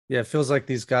 Yeah, it feels like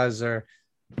these guys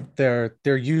they're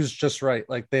used just right.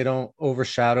 Like they don't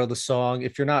overshadow the song.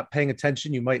 If you're not paying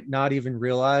attention, you might not even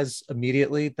realize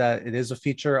immediately that it is a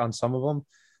feature on some of them.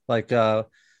 Like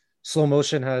Slow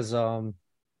Motion has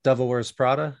Devil Wears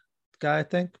Prada guy, I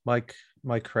think, Mike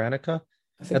Kranica.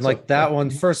 I think And so. like that Yeah. one,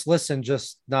 first listen,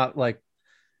 just not like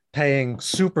paying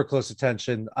super close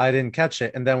attention, I didn't catch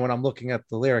it. And then when I'm looking at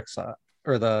the lyrics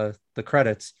or the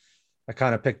credits, I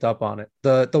kind of picked up on it.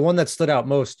 The one that stood out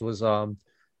most was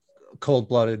Cold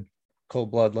Blooded,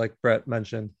 Cold Blood, like Brett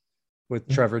mentioned, with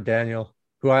Trevor Daniel,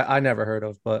 who I never heard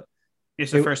of, but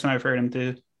It's the first time I've heard him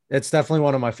too. it's definitely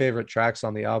one of my favorite tracks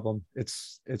on the album.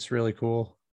 It's really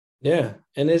cool. Yeah,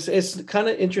 and it's kind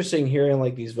of interesting hearing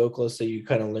like these vocalists that you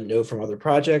kind of know from other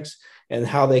projects and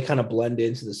how they kind of blend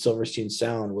into the Silverstein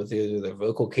sound with either their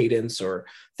vocal cadence or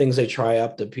things they try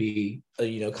up to be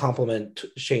complement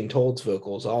Shane Told's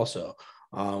vocals also.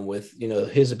 With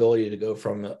his ability to go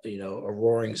from a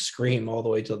roaring scream all the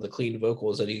way to the clean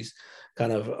vocals that he's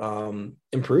kind of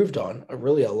improved on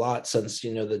really a lot since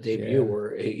the debut,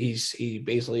 where he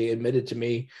basically admitted to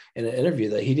me in an interview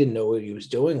that he didn't know what he was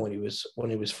doing when he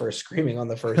was first screaming on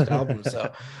the first album. So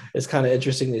it's kind of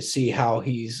interesting to see how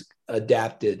he's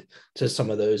adapted to some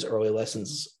of those early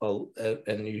lessons,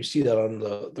 and you see that on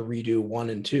the redo 1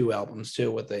 and 2 albums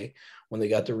too, when they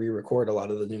got to re-record a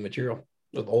lot of the new material,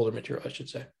 the older material, I should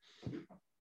say.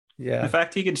 Yeah. The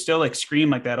fact he could still like scream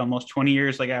like that almost 20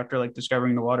 years like after like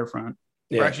discovering the waterfront.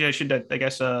 Yeah. Or actually, I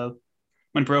guess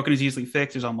when broken is easily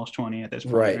fixed is almost 20 at this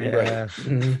point, Right. right? Yeah.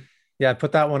 Mm-hmm. Yeah. I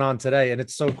put that one on today, and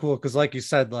it's so cool because, like you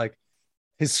said, like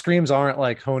his screams aren't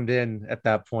like honed in at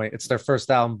that point. It's their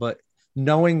first album, but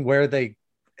knowing where they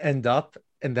end up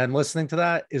and then listening to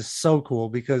that is so cool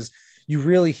because you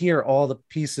really hear all the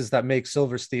pieces that make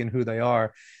Silverstein who they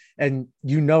are. And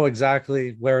you know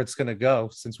exactly where it's going to go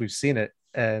since we've seen it.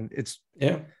 And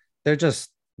Yeah.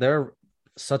 they're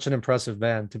such an impressive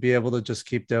band to be able to just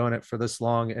keep doing it for this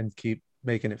long and keep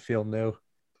making it feel new.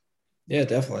 Yeah,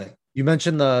 definitely. You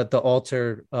mentioned the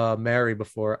altar Mary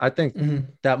before. I think Mm-hmm.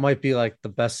 that might be like the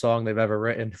best song they've ever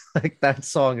written. Like that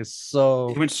song is It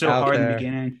so went so out hard in the there.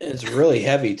 beginning. It's really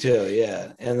heavy too,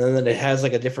 yeah. And then it has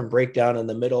like a different breakdown in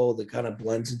the middle that kind of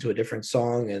blends into a different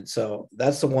song. And so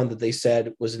that's the one that they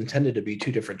said was intended to be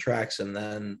two different tracks, and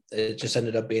then it just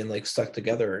ended up being like stuck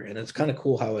together. And it's kind of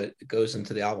cool how it goes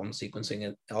into the album sequencing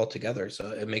it all together.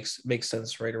 So it makes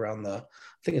sense right around I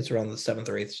think it's around the seventh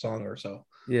or eighth song or so.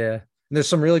 Yeah. And there's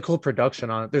some really cool production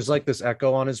on it. There's like this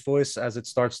echo on his voice as it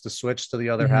starts to switch to the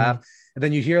other half. And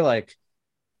then you hear like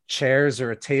chairs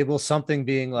or a table, something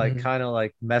being like kind of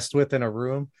like messed with in a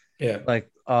room. Yeah.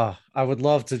 Like, I would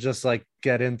love to just like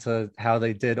get into how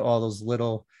they did all those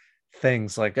little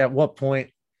things. Like, at what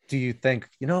point do you think,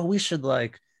 we should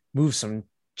like move some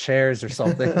chairs or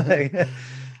something? Like,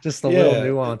 just the little Yeah.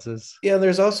 nuances. Yeah,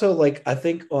 there's also like I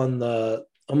think on the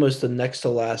almost the next to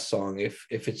last song, if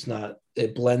it's not,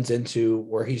 it blends into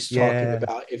where he's talking Yeah.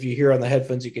 about, if you hear on the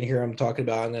headphones, you can hear him talking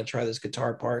about, I'm going to try this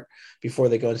guitar part before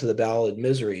they go into the ballad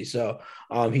Misery. So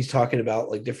he's talking about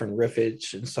like different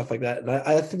riffage and stuff like that. And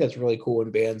I think that's really cool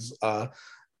when bands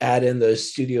add in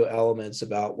those studio elements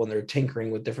about when they're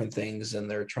tinkering with different things and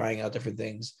they're trying out different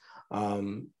things.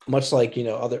 Much like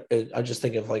other, I just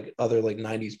think of like other like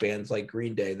 90s bands like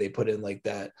Green Day, they put in like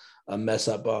that mess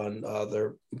up on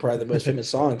their probably the most famous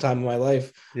song, Time of My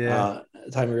Life, Yeah.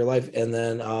 Time of Your Life, and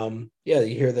then you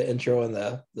hear the intro and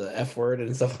the F word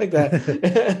and stuff like that.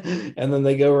 And then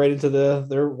they go right into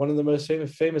they're one of the most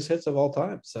famous hits of all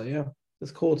time. So yeah,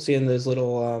 it's cool seeing those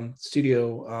little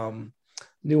studio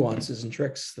nuances and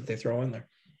tricks that they throw in there.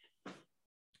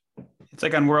 It's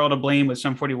like on We're All to Blame with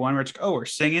Sum 41, where it's like, oh, we're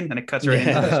singing, and it cuts right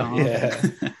into the song.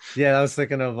 Yeah. Yeah, I was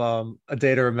thinking of A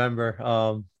Day to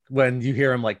Remember. When you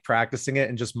hear him like practicing it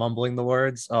and just mumbling the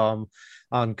words on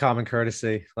Common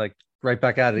Courtesy, like right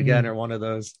back at it again, or one of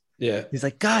those. Yeah. He's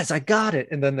like, guys, I got it.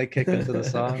 And then they kick into the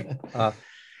song.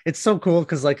 It's so cool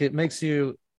because like it makes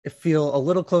you feel a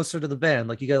little closer to the band.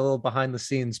 Like you get a little behind the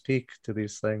scenes peek to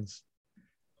these things.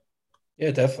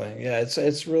 Yeah, definitely. Yeah,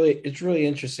 it's really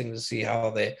interesting to see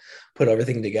how they put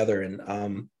everything together,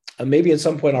 and maybe at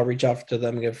some point I'll reach out to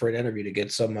them again for an interview to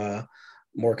get some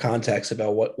more context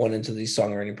about what went into these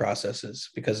songwriting processes,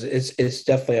 because it's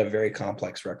definitely a very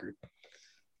complex record.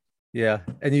 Yeah,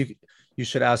 and you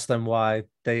should ask them why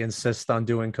they insist on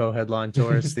doing co-headline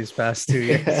tours these past 2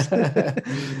 years.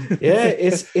 Yeah,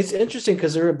 it's interesting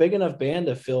because they're a big enough band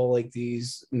to fill like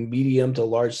these medium to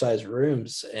large size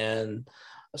rooms, and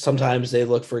sometimes they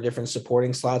look for different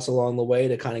supporting slots along the way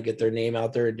to kind of get their name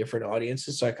out there in different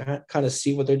audiences. So I kind of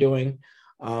see what they're doing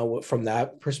from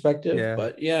that perspective. Yeah.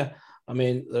 But yeah, I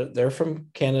mean, they're from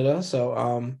Canada,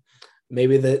 so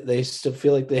maybe they still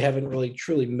feel like they haven't really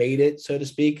truly made it, so to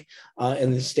speak,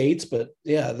 in the States. But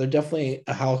yeah, they're definitely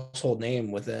a household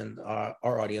name within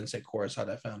our audience at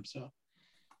Chorus.fm. So.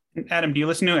 Adam, do you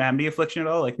listen to Amity Affliction at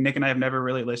all? Like Nick and I have never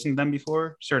really listened to them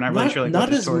before, so we're not really sure like not what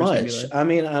this as tour is gonna be much. like. I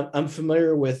mean, I'm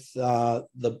familiar with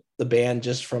the band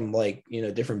just from like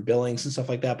different billings and stuff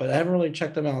like that, but I haven't really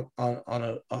checked them out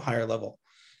on a higher level.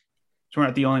 So we're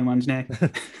not the only ones, Nick.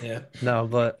 Yeah. No,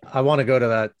 but I want to go to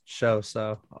that show,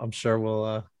 so I'm sure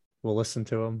we'll listen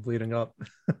to them leading up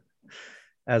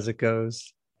as it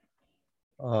goes.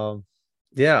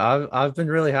 Yeah, I've been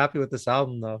really happy with this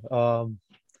album though.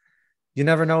 You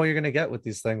never know what you're going to get with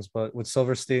these things, but with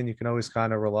Silverstein, you can always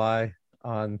kind of rely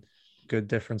on good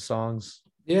different songs.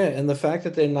 Yeah, and the fact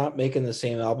that they're not making the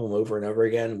same album over and over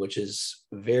again, which is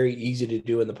very easy to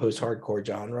do in the post-hardcore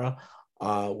genre,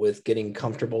 with getting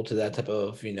comfortable to that type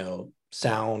of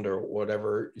sound or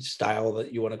whatever style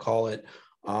that you want to call it.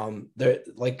 They're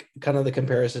like kind of the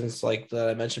comparisons like that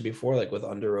I mentioned before, like with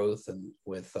Under Oath and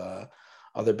with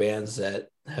other bands that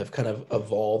have kind of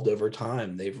evolved over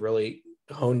time. They've really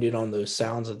honed in on those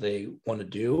sounds that they want to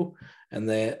do, and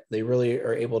they really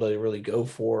are able to really go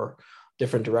for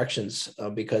different directions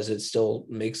because it still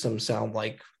makes them sound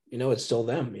like it's still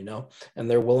them, and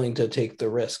they're willing to take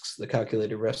the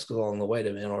calculated risks along the way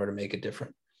in order to make it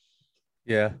different.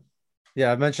 Yeah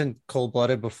I mentioned Cold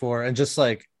Blooded before, and just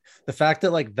like the fact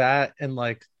that like that and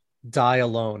like Die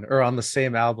Alone are on the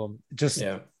same album, just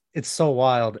Yeah. it's so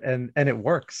wild, and it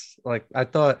works. Like I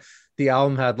thought the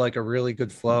album had like a really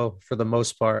good flow for the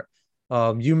most part.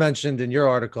 You mentioned in your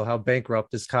article how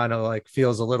Bankrupt is kind of like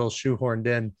feels a little shoehorned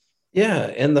in. Yeah,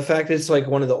 and the fact it's like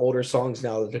one of the older songs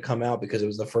now that have come out because it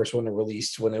was the first one to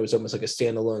release when it was almost like a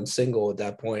standalone single at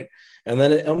that point. And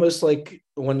then it almost like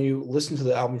when you listen to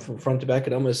the album from front to back,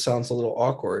 it almost sounds a little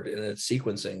awkward in its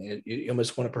sequencing. You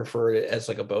almost want to prefer it as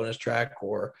like a bonus track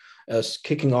or as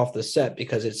kicking off the set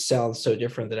because it sounds so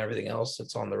different than everything else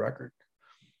that's on the record.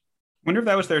 Wonder if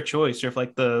that was their choice, or if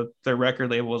like the record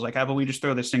label was like, how about we just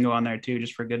throw this single on there too,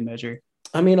 just for good measure.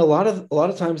 I mean, a lot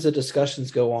of times the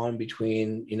discussions go on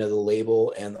between the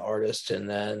label and the artist, and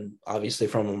then obviously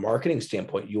from a marketing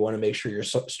standpoint, you want to make sure your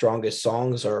strongest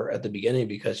songs are at the beginning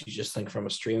because you just think from a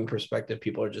streaming perspective,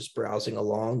 people are just browsing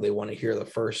along. They want to hear the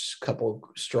first couple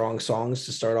strong songs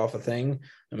to start off a thing.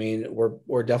 I mean,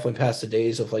 we're definitely past the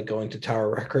days of like going to Tower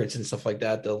Records and stuff like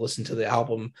that to listen to the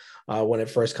album when it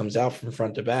first comes out from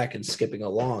front to back and skipping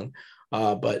along.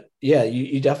 But yeah,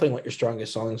 you definitely want your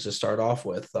strongest songs to start off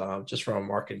with, just from a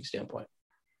marketing standpoint.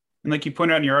 And like you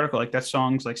pointed out in your article, like that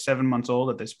song's like 7 months old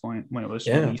at this point when it was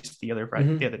released the other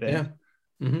day. Yeah.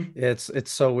 Mm-hmm.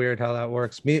 It's so weird how that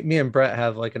works. Me and Brett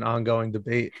have like an ongoing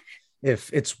debate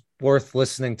if it's worth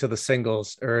listening to the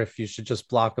singles or if you should just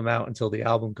block them out until the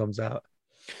album comes out.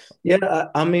 Yeah,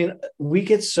 I mean, we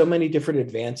get so many different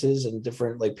advances and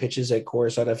different like pitches at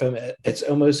Chorus.fm. It's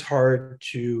almost hard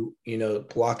to,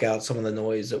 block out some of the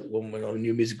noise that when a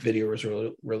new music video is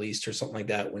released or something like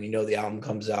that, when the album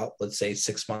comes out, let's say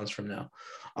 6 months from now.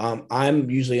 I'm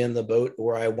usually in the boat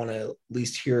where I want to at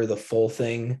least hear the full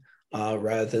thing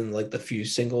rather than like the few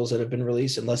singles that have been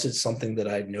released, unless it's something that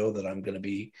I know that I'm going to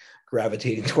be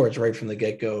gravitating towards right from the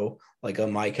get-go, like a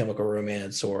My Chemical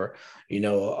Romance or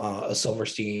a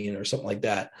Silverstein or something like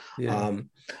that. Yeah.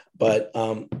 But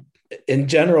in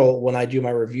general, when I do my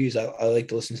reviews, I like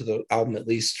to listen to the album at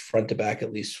least front to back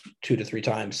at least 2 to 3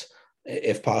 times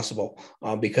if possible,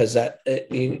 because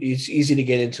it's easy to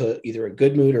get into either a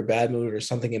good mood or bad mood or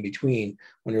something in between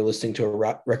when you're listening to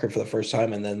a record for the first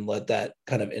time, and then let that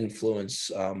kind of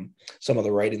influence some of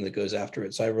the writing that goes after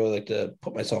it. So I really like to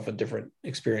put myself in different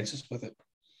experiences with it.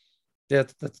 Yeah,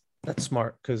 that's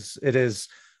smart, because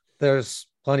there's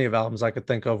plenty of albums I could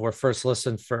think of where first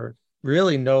listen for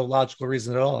really no logical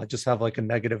reason at all, I just have like a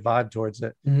negative vibe towards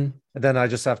it. Mm-hmm. And then I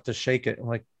just have to shake it. I'm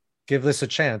like, give this a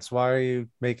chance. Why are you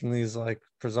making these like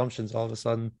presumptions all of a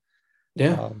sudden?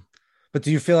 Yeah. But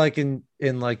do you feel like in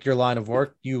like your line of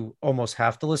work, you almost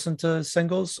have to listen to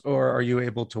singles, or are you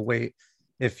able to wait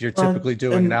if you're typically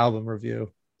doing an album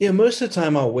review? Yeah, most of the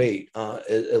time I'll wait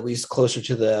at least closer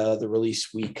to the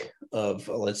release week of,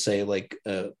 let's say, like,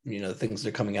 things that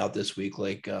are coming out this week,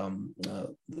 like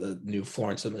the new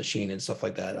Florence and the Machine and stuff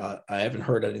like that. I haven't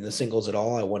heard any of the singles at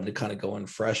all. I wanted to kind of go in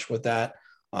fresh with that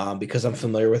because I'm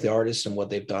familiar with the artists and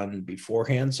what they've done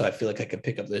beforehand. So I feel like I could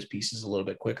pick up those pieces a little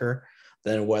bit quicker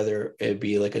than whether it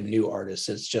be like a new artist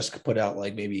that's just put out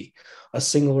like maybe a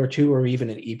single or two or even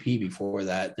an EP before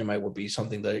that. There might be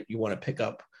something that you want to pick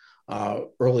up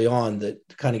early on that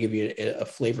kind of give you a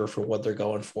flavor for what they're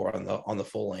going for on the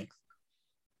full length.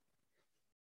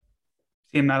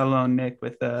 See, I'm not alone, Nick,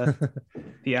 with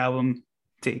the album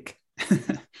take.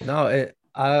 No,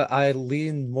 I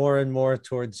lean more and more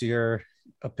towards your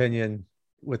opinion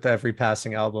with every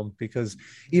passing album, because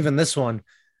even this one,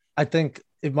 I think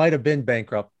it might have been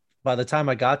Bankrupt. By the time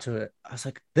I got to it, I was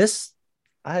like, this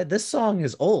song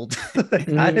is old.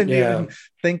 I didn't even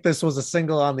think this was a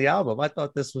single on the album. I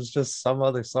thought this was just some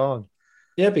other song.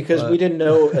 Yeah, because we didn't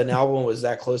know an album was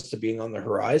that close to being on the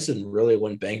horizon, really,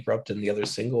 when Bankrupt and the other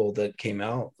single that came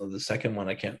out, the second one,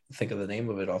 I can't think of the name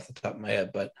of it off the top of my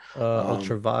head, but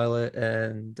Ultraviolet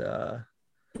and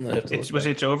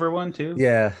It's Over one too?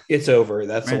 Yeah. It's Over.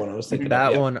 That's the one I was thinking that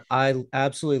of. Yeah. one. I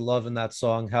absolutely love in that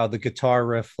song how the guitar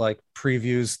riff like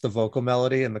previews the vocal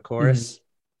melody in the chorus.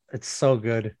 Mm-hmm. It's so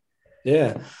good.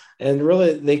 Yeah. And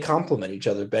really they complement each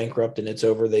other. Bankrupt and It's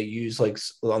Over, they use like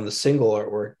on the single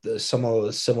artwork some of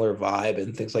the similar vibe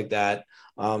and things like that.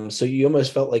 So you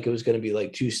almost felt like it was going to be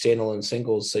like two standalone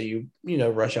singles. So you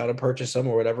rush out and purchase them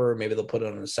or whatever, or maybe they'll put it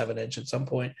on a 7-inch at some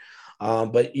point.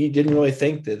 But you didn't really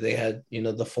think that they had,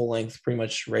 the full length pretty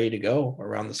much ready to go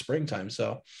around the springtime.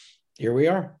 So here we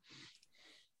are.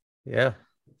 Yeah,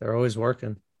 they're always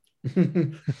working.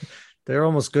 They're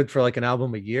almost good for like an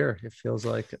album a year, it feels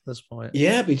like at this point.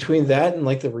 Yeah, between that and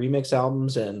like the remix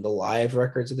albums and the live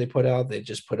records that they put out, they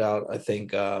just put out, I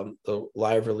think, the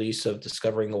live release of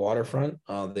Discovering the Waterfront.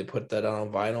 They put that out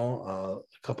on vinyl.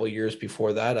 A couple of years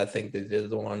before that, I think they did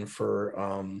the one for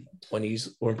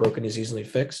when Broken is Easily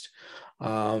Fixed.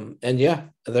 And yeah,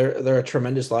 they're a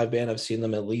tremendous live band. I've seen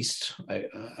them at least I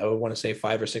would want to say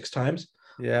 5 or 6 times.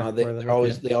 Yeah, They're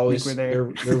always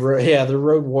there. they're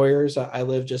road warriors. I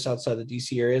live just outside the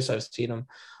DC area, so I've seen them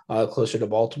closer to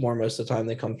Baltimore most of the time.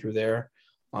 They come through there.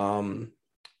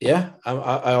 Yeah,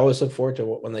 I always look forward to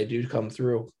when they do come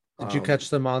through. Did you catch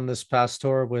them on this past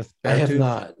tour with I have Beartooth?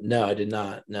 not. No, I did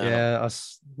not. No. Yeah,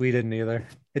 we didn't either.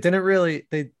 It didn't really.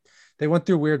 They went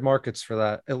through weird markets for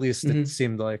that. At least it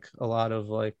seemed like a lot of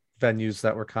like venues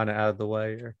that were kind of out of the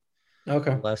way or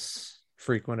less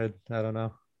frequented. I don't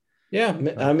know. Yeah,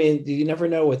 I mean, you never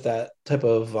know with that type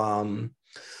of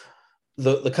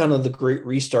the kind of the great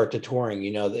restart to touring.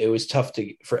 You know, it was tough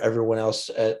for everyone else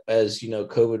as you know,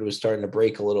 COVID was starting to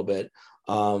break a little bit.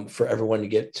 For everyone to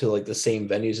get to like the same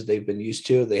venues that they've been used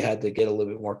to, they had to get a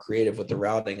little bit more creative with the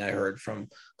routing. I heard from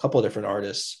a couple of different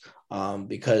artists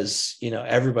because you know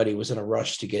everybody was in a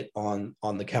rush to get on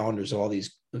the calendars of all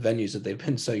these venues that they've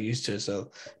been so used to.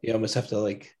 So you almost have to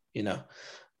like you know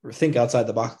think outside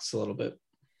the box a little bit.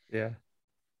 Yeah.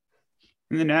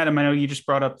 And then Adam, I know you just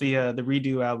brought up the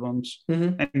redo albums,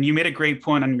 and you made a great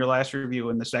point on your last review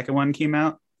when the second one came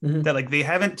out that like they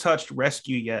haven't touched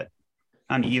Rescue yet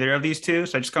on either of these two.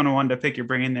 So I just kind of wanted to pick your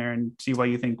brain there and see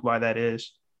why that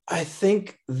is. I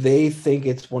think they think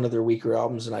it's one of their weaker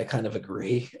albums, and I kind of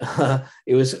agree.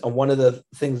 It was one of the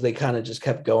things they kind of just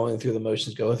kept going through the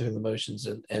motions,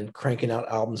 and cranking out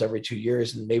albums every 2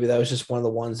 years. And maybe that was just one of the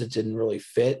ones that didn't really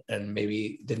fit and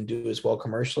maybe didn't do as well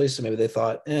commercially. So maybe they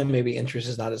thought, maybe interest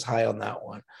is not as high on that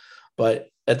one. But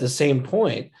at the same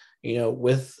point, you know,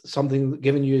 with something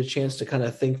giving you a chance to kind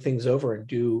of think things over and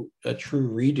do a true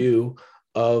redo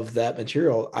of that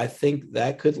material, I think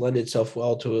that could lend itself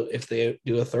well to if they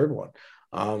do a third one.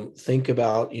 Think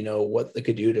about, you know, what they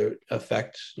could do to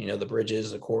affect, you know, the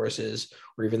bridges, the choruses,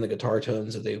 or even the guitar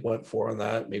tones that they went for on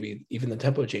that, maybe even the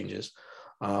tempo changes.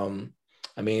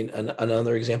 I mean,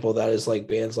 another example of that is like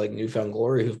bands like Newfound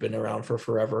Glory, who've been around for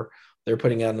forever. They're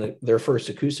putting out their first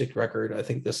acoustic record, I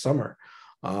think, this summer.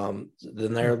 Then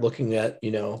they're looking at,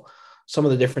 you know, some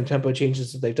of the different tempo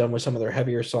changes that they've done with some of their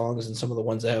heavier songs and some of the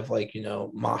ones that have like, you know,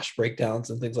 mosh breakdowns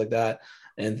and things like that.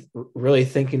 And really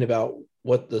thinking about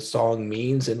what the song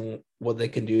means and what they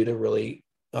can do to really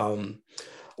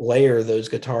layer those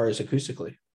guitars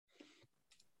acoustically.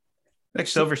 Like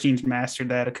Silverstein's mastered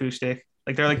that acoustic.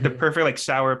 Like they're like the perfect like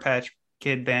Sour Patch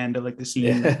Kid band of like the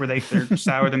scene where they're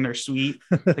sour then they're sweet.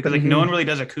 Because like no one really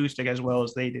does acoustic as well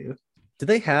as they do. Do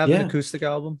they have an acoustic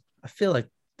album? I feel like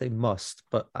they must,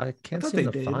 but I can't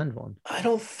seem to find one. I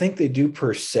don't think they do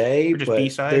per se, but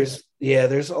B-sides?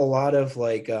 there's a lot of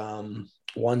like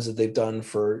ones that they've done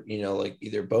for, you know, like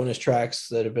either bonus tracks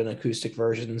that have been acoustic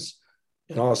versions,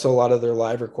 and also a lot of their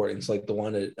live recordings, like the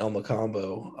one at El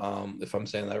Macambo, if I'm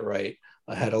saying that right.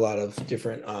 I had a lot of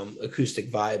different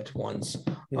acoustic vibed ones.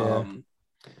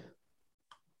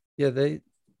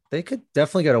 They could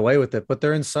definitely get away with it, but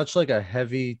they're in such like a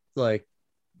heavy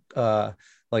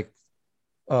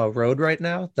road right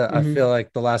now that I feel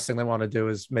like the last thing they want to do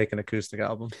is make an acoustic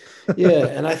album.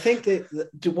 And I think that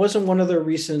wasn't one of their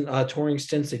recent touring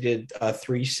stints. They did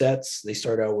 3 sets. They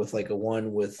started out with like a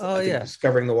one with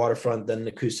Discovering the Waterfront, then an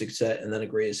acoustic set, and then a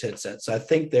greatest hit set. So I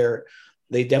think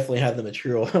they definitely have the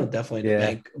material definitely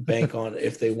to bank on.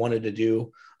 If they wanted to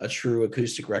do a true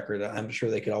acoustic record, I'm sure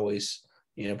they could always,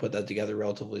 you know, put that together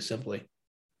relatively simply.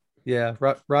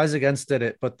 Rise Against did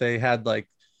it, but they had like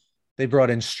they brought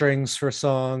in strings for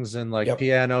songs and like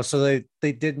piano, so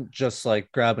they didn't just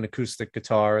like grab an acoustic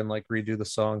guitar and like redo the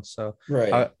song. So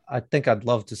I think I'd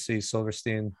love to see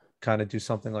Silverstein kind of do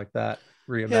something like that,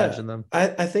 reimagine them.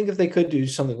 I think if they could do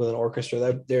something with an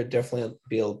orchestra, there'd definitely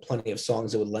be plenty of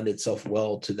songs that would lend itself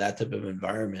well to that type of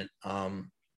environment.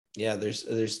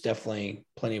 There's definitely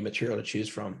plenty of material to choose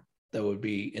from that would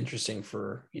be interesting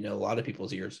for, you know, a lot of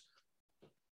people's ears.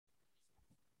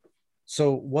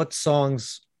 So what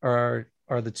songs are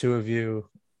the two of you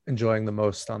enjoying the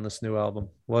most on this new album?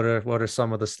 What are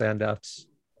some of the standouts?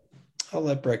 I'll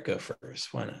let Brett go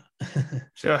first. Why not?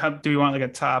 So how do we want like a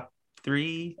top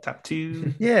 3, top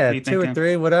 2? Yeah, 2 or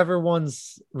 3, whatever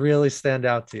ones really stand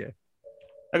out to you.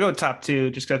 I'll go with top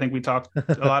 2 just because I think we talked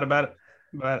a lot about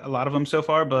a lot of them so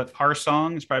far, but Our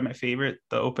Song is probably my favorite,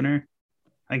 the opener.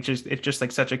 I think it's just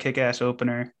like such a kick-ass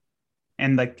opener.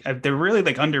 And like they're really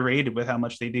like underrated with how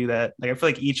much they do that. Like I feel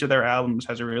like each of their albums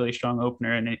has a really strong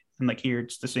opener in it, and like here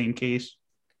it's the same case.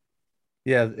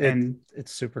 Yeah, And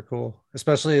it's super cool,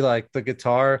 especially like the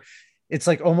guitar. It's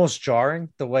like almost jarring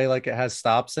the way like it has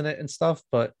stops in it and stuff,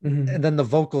 but Mhm. and then the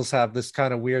vocals have this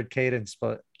kind of weird cadence,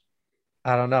 but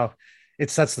I don't know. It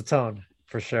sets the tone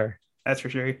for sure. that's for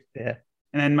sure. Yeah.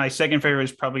 And then my second favorite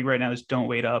is probably right now is "Don't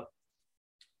Wait Up."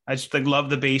 I just like love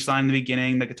the bass line in the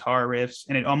beginning, the guitar riffs,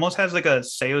 and it almost has like a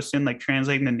Seosin like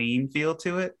translating the name feel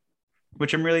to it,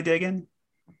 which I'm really digging.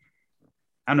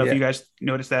 I don't know if Yeah. you guys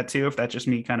noticed that too, if that's just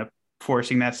me kind of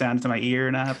forcing that sound into my ear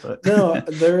or not, but No,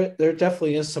 there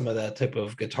definitely is some of that type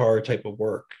of guitar type of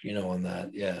work, on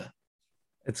that. Yeah.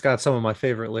 It's got some of my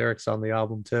favorite lyrics on the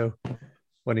album too.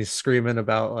 When he's screaming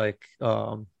about like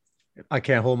I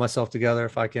can't hold myself together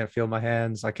if I can't feel my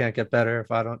hands. I can't get better if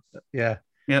I don't. Yeah.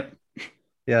 yep.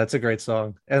 Yeah, it's a great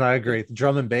song. And I agree.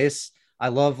 Drum and bass. I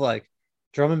love like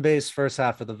drum and bass first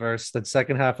half of the verse, then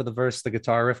second half of the verse, the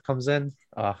guitar riff comes in.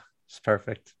 Ah, it's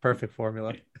perfect. Perfect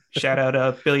formula. Shout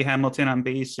out Billy Hamilton on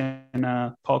bass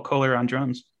and Paul Kohler on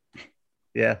drums.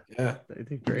 Yeah. Yeah. They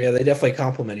did great. Yeah, they definitely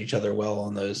complement each other well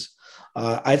on those.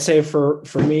 I'd say for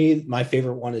me, my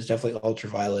favorite one is definitely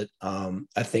Ultraviolet.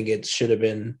 I think it should have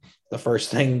been the first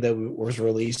thing that was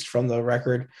released from the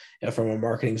record. From a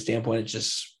marketing standpoint, it's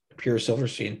just pure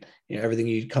Silverstein. Everything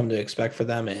you'd come to expect for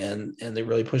them, and it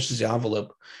really pushes the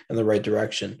envelope in the right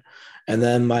direction. And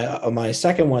then my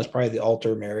second one is probably the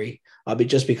Altar Mary, but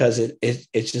just because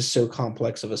it's just so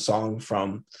complex of a song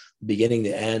from beginning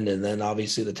to end, and then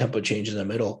obviously the tempo change in the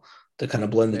middle to kind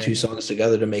of blend the two songs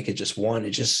together to make it just one.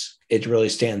 It really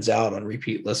stands out on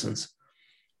repeat listens.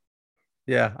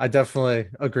 Yeah, I definitely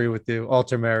agree with you.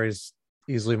 Alter Mary's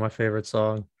easily my favorite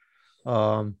song.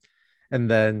 And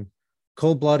then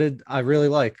Cold Blooded, I really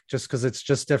like just because it's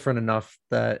just different enough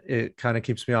that it kind of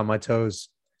keeps me on my toes.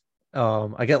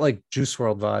 I get like Juice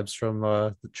World vibes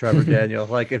from Trevor Daniel.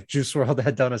 Like if Juice World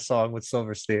had done a song with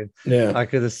Silverstein, Yeah. I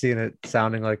could have seen it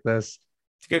sounding like this.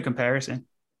 It's a good comparison.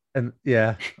 And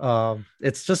yeah,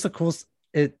 it's just a cool.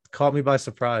 It caught me by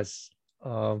surprise.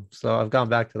 So I've gone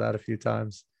back to that a few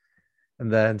times.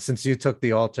 And then since you took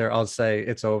the altar, I'll say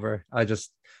It's Over.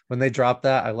 When they dropped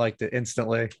that, I liked it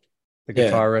instantly. The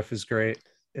guitar riff is great.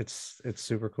 It's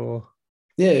super cool.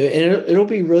 Yeah, and it'll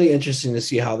be really interesting to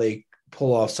see how they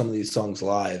pull off some of these songs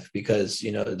live, because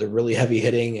they're really heavy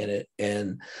hitting,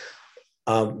 and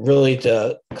really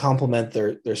to complement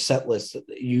their set list,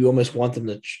 you almost want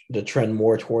them to trend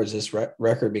more towards this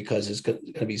record, because it's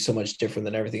going to be so much different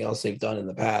than everything else they've done in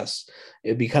the past.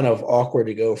 It'd be kind of awkward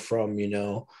to go from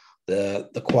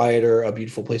the quieter A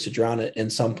Beautiful Place to Drown It in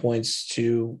some points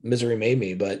to Misery Made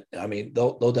Me, but I mean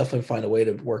they'll definitely find a way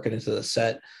to work it into the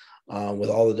set with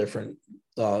all the different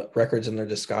records in their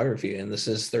discography, and this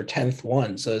is their 10th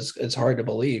one, so it's hard to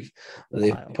believe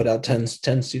they've put out 10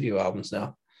 studio albums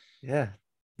now. Yeah,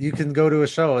 you can go to a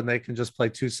show and they can just play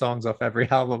 2 songs off every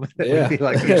album. It Yeah, would be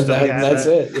like that's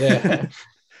it. Yeah.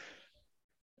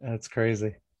 That's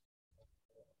crazy.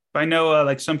 But I know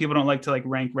like some people don't like to like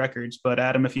rank records, but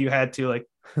Adam, if you had to, like,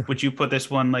 would you put this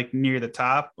one like near the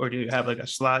top, or do you have like a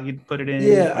slot you'd put it in?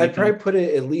 Yeah, I'd probably put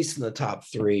it at least in the top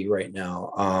 3 right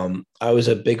now. I was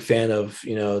a big fan of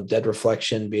Dead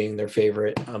Reflection being their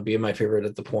favorite, being my favorite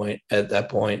at that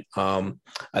point.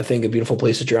 I think A Beautiful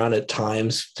Place to Drown at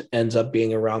times ends up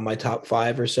being around my top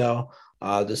 5 or so.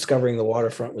 Discovering the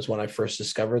Waterfront was when I first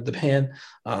discovered the band,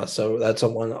 so that's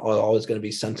one always going to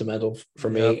be sentimental for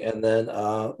me. Yep. And then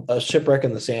A Shipwreck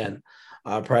in the Sand,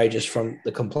 probably just from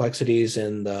the complexities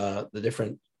and the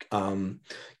different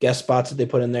guest spots that they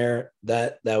put in there,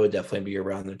 that would definitely be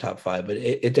around the top 5, but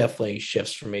it definitely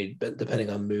shifts for me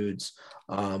depending on moods.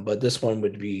 But this one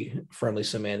would be firmly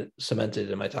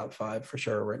cemented in my top 5 for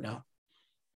sure right now.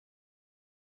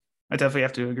 I definitely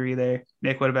have to agree there.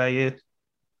 Nick, what about you?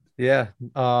 Yeah.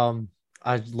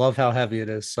 I love how heavy it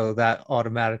is, so that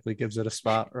automatically gives it a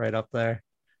spot right up there.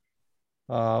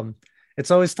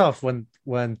 It's always tough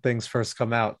when things first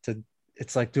come out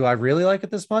it's like, do I really like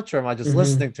it this much, or am I just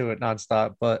listening to it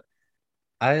nonstop? But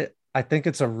I think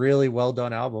it's a really well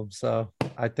done album, so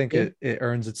I think it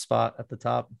earns its spot at the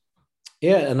top.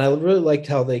 Yeah, and I really liked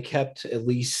how they kept at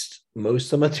least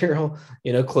most of the material,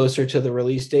 closer to the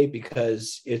release date,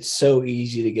 because it's so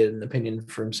easy to get an opinion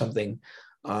from something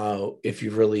if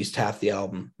you've released half the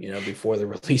album, before the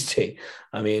release date.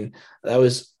 I mean, that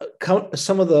was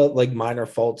some of the like minor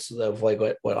faults of like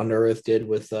what Under Earth did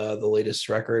with the latest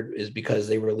record, is because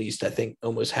they released, I think,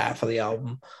 almost half of the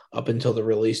album up until the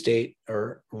release date,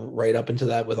 or right up into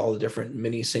that, with all the different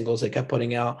mini singles they kept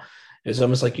putting out. It was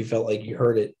almost like you felt like you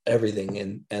heard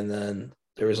everything, and then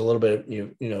there was a little bit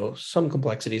of some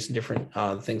complexities and different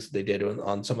things that they did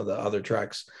on some of the other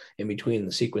tracks in between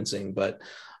the sequencing, but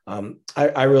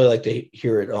I really like to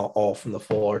hear it all from the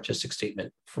full artistic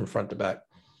statement from front to back.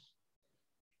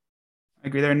 I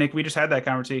agree there, Nick. We just had that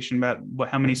conversation about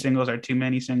how many singles are too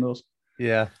many singles.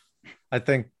 Yeah, I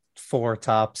think 4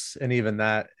 tops, and even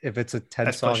that, if it's a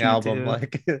 10-song album,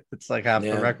 like it's like half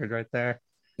the record right there.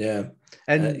 Yeah,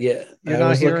 and you're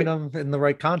not hearing them in the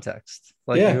right context,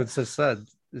 like you just said.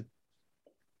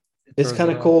 It's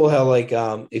kind of cool how, like,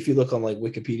 if you look on like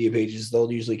Wikipedia pages, they'll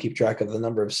usually keep track of the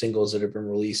number of singles that have been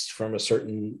released from a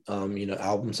certain,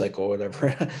 album cycle or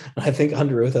whatever. I think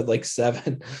Under Oath had like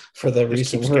 7 for the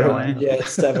recent one. Yeah,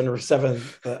 7 or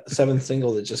 7th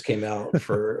single that just came out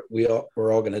for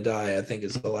We're All Gonna Die. I think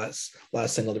is the last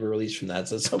single to be released from that.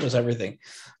 So it's almost everything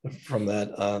from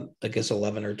that. I guess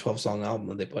 11 or 12 song album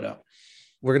that they put out.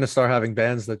 We're going to start having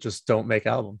bands that just don't make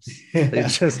albums. They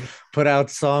just put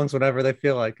out songs whenever they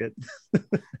feel like it.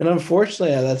 And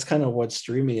unfortunately, that's kind of what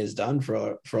streaming has done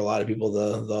for a lot of people.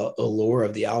 The allure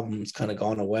of the album's kind of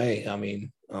gone away. I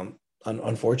mean,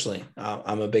 unfortunately,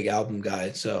 I'm a big album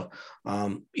guy. So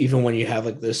even when you have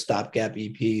like this stopgap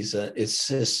EPs,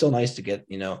 it's still nice to get,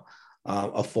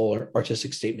 a full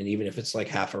artistic statement, even if it's like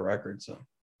half a record. So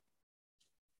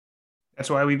that's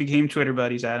why we became Twitter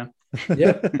buddies, Adam.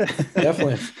 Yeah,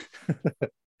 definitely.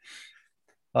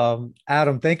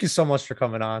 Adam, thank you so much for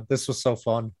coming on. This was so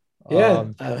fun. Yeah,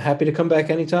 happy to come back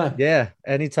anytime. Yeah,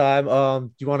 anytime.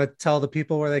 Do you want to tell the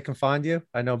people where they can find you?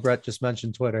 I know Brett just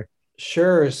mentioned Twitter.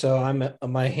 Sure. So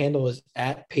my handle is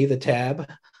at Pay the Tab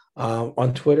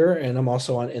on Twitter, and I'm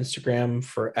also on Instagram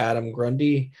for Adam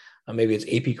Grundy. Maybe it's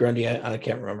AP Grundy. I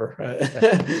can't remember,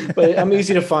 but I'm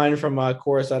easy to find from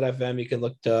chorus.fm. You can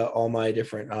look to all my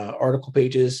different article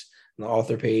pages and the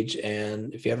author page.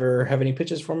 And if you ever have any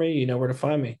pitches for me, you know where to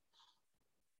find me.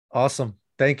 Awesome.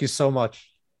 Thank you so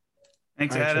much.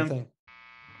 Thanks, Adam.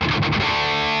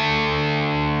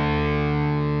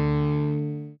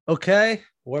 Okay,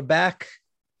 we're back.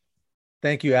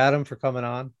 Thank you, Adam, for coming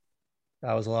on.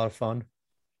 That was a lot of fun.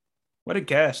 What a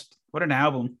guest. What an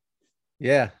album.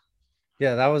 Yeah,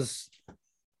 that was,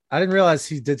 I didn't realize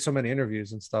he did so many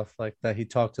interviews and stuff like that. He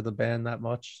talked to the band that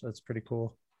much. That's pretty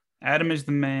cool. Adam is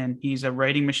the man. He's a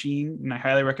writing machine, and I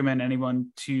highly recommend anyone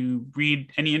to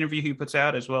read any interview he puts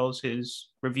out, as well as his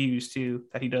reviews too,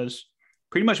 that he does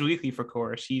pretty much weekly for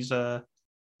Chorus. He's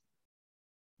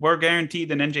more guaranteed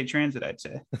than NJ Transit, I'd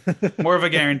say. More of a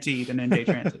guarantee than NJ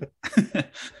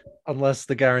Transit. Unless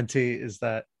the guarantee is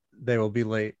that they will be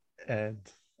late, and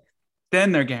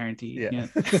then they're guaranteed. Yeah.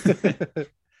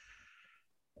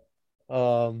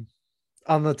 On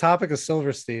the topic of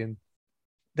Silverstein,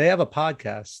 they have a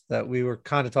podcast that we were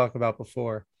kind of talking about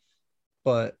before,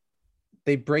 but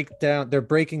they're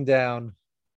breaking down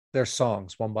their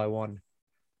songs one by one,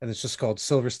 and it's just called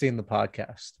Silverstein the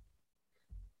Podcast.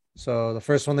 So the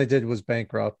first one they did was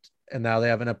Bankrupt, and now they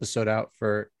have an episode out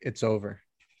for It's Over.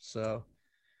 So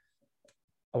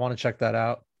I want to check that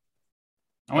out.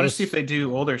 I want to see if they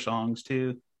do older songs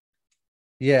too.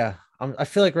 Yeah, I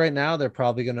feel like right now they're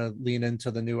probably going to lean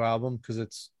into the new album because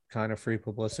it's kind of free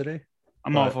publicity.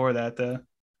 I'm all for that though,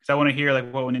 because I want to hear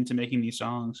like what went into making these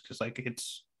songs. Because like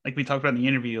it's like we talked about in the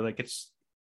interview, like it's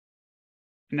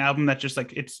an album that just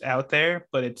like it's out there,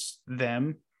 but it's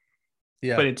them.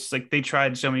 Yeah. But it's like they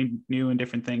tried so many new and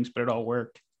different things, but it all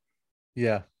worked.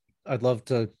 Yeah, I'd love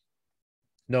to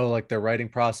know like their writing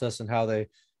process and how they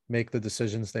make the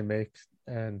decisions they make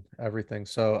and everything.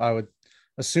 So I would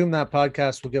assume that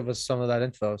podcast will give us some of that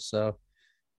info. So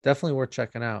definitely worth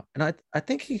checking out. And I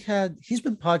think he's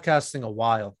been podcasting a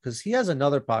while because he has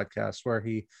another podcast where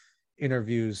he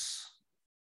interviews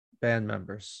band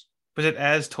members. Was it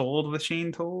As Told with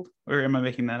Shane Told, or am I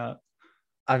making that up?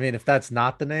 I mean, if that's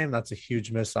not the name, that's a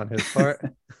huge miss on his part.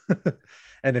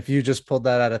 And if you just pulled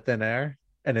that out of thin air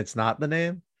and it's not the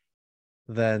name,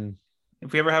 then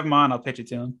if we ever have him on, I'll pitch it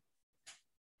to him.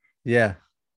 Yeah.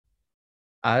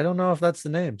 I don't know if that's the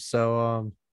name.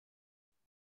 So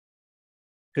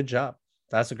good job.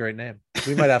 That's a great name.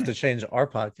 We might have to change our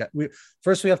podcast.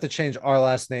 We have to change our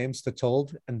last names to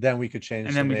Told, and then we could change.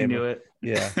 And then we can do it.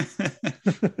 Yeah.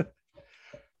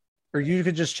 Or you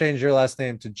could just change your last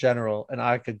name to General, and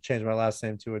I could change my last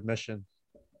name to Admission.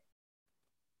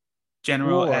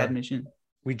 General Admission.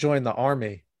 We join the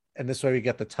Army, and this way we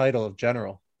get the title of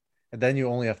General, and then you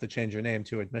only have to change your name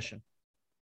to Admission.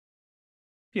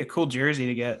 Be a cool jersey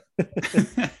to get.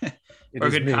 Or a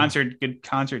good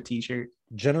concert t-shirt.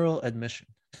 General Admission.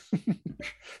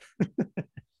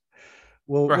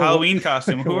 For Halloween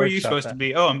costume, who are you supposed to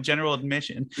be? Oh, I'm General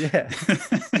Admission. Yeah.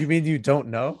 You mean you don't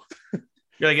know?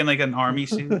 You're like in like an army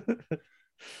suit.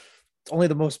 It's only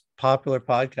the most popular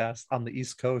podcast on the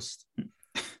East Coast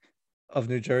of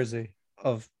New Jersey,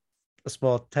 of a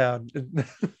small town.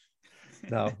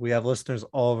 No, we have listeners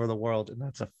all over the world, and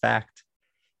that's a fact.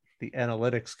 The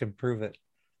analytics can prove it.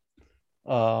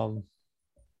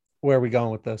 Where are we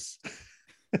going with this?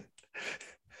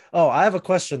 Oh, I have a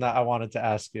question that I wanted to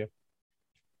ask you.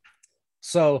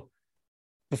 So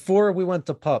before we went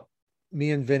to Pup,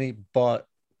 me and Vinny bought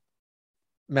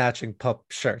matching Pup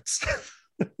shirts.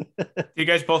 Do you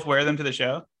guys both wear them to the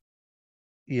show?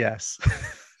 Yes.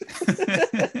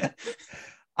 Did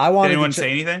I wanted anyone to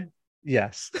say anything?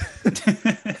 Yes.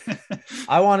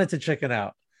 I wanted to chicken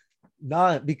out.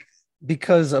 Not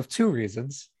because of two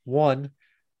reasons. One,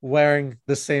 wearing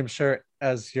the same shirt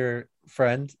as your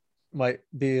friend might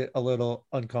be a little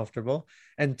uncomfortable.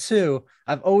 And two,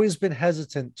 I've always been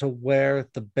hesitant to wear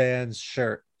the band's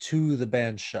shirt to the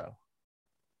band show.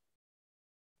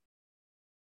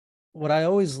 What I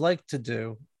always like to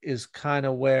do is kind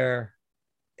of wear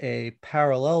a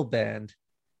parallel band,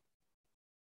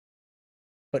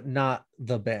 but not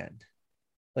the band.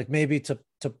 Like maybe to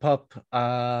Pup,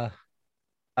 I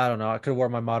don't know, I could wear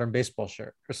my modern baseball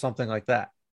shirt or something like that.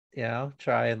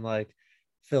 Try and like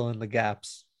fill in the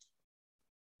gaps.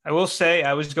 I will say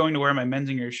I was going to wear my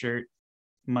Menzinger shirt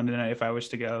Monday night if I was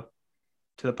to go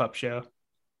to the Pup show.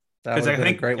 That would have been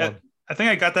a great one. I think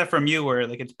I got that from you where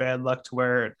like it's bad luck to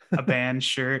wear a band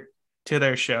shirt to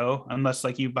their show unless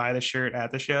like you buy the shirt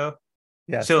at the show.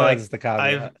 Yes, so that like is the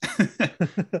caveat.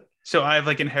 I've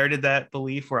like inherited that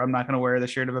belief where I'm not going to wear the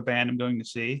shirt of a band I'm going to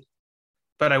see,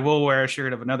 but I will wear a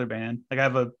shirt of another band. Like I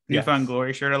have a Newfound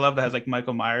Glory shirt I love that has like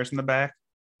Michael Myers in the back.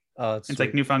 Oh, it's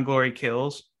like Newfound Glory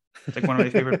Kills. It's like one of my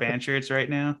favorite band shirts right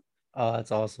now. Oh,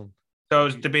 that's awesome. So I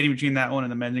was debating between that one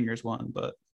and the Menzingers one,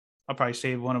 but I'll probably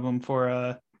save one of them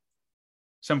for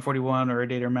Sum 41 or A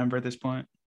Day to Remember at this point.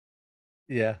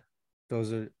 Yeah,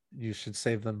 you should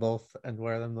save them both and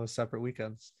wear them those separate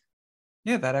weekends.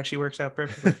 Yeah, that actually works out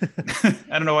perfectly.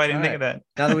 I don't know why I didn't think of that.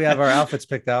 Now that we have our outfits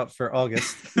picked out for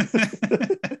August.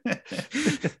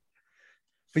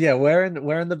 But yeah, wearing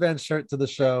the band shirt to the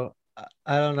show,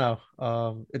 I don't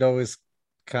know. It always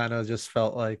kind of just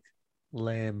felt like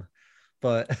lame,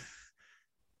 but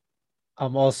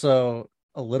I'm also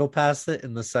a little past it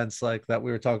in the sense like that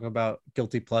we were talking about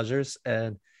guilty pleasures,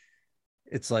 and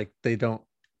it's like they don't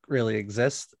really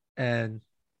exist, and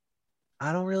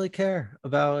I don't really care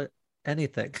about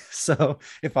anything. So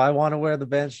if I want to wear the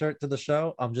band shirt to the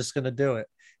show, I'm just going to do it.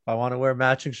 If I want to wear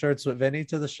matching shirts with Vinny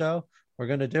to the show, we're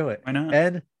going to do it. Why not?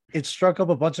 And it struck up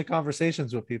a bunch of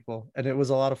conversations with people, and it was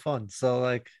a lot of fun. So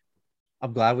like,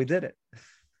 I'm glad we did it.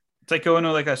 It's like going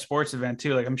to like a sports event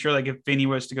too. Like I'm sure like if Vinny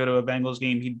was to go to a Bengals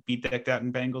game, he'd be decked out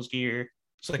in Bengals gear.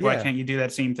 It's like, why can't you do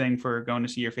that same thing for going to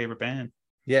see your favorite band?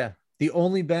 Yeah. The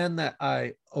only band that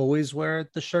I always wear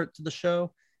the shirt to the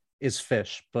show is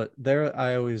Fish, but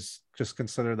I always just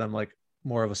consider them like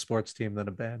more of a sports team than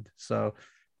a band. So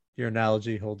your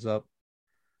analogy holds up.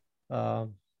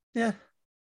 Yeah.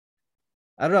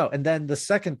 I don't know. And then the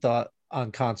second thought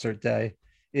on concert day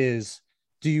is,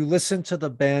 do you listen to the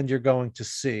band you're going to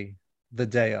see the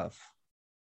day of?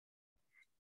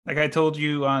 Like I told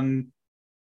you on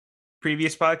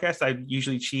previous podcasts, I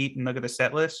usually cheat and look at the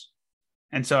set list.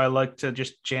 And so I like to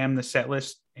just jam the set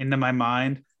list into my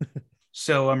mind.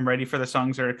 So I'm ready for the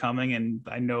songs that are coming. And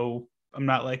I know I'm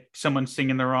not like someone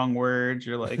singing the wrong words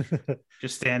or like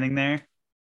just standing there.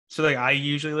 So like I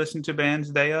usually listen to bands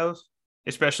the day of,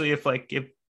 especially if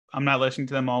I'm not listening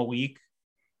to them all week,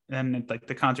 then like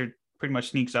the concert pretty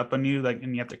much sneaks up on you, like,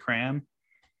 and you have to cram.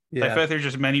 Yeah. I feel like there's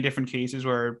just many different cases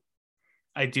where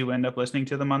I do end up listening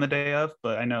to them on the day of,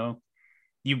 but I know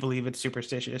you believe it's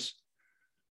superstitious.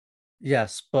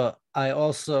 Yes, but I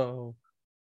also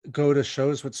go to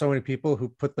shows with so many people who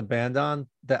put the band on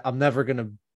that I'm never going to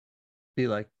be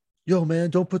like, yo, man,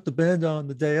 don't put the band on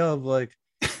the day of. Like,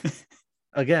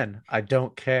 again, I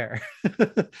don't care.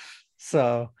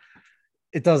 So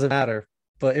it doesn't matter.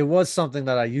 But it was something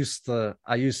that I used to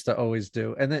always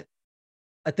do. And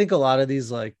I think a lot of these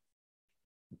like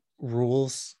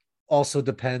rules also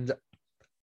depend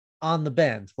on the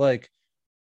band. Like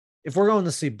if we're going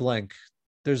to see Blink,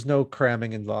 there's no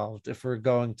cramming involved. If we're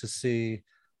going to see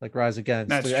like Rise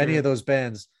Against or any of those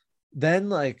bands, then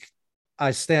like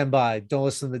I stand by, don't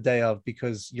listen the day of,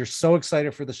 because you're so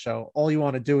excited for the show. All you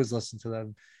want to do is listen to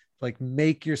them. Like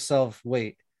make yourself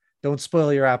wait. Don't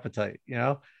spoil your appetite,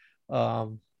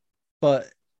 but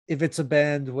if it's a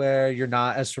band where you're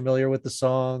not as familiar with the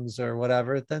songs or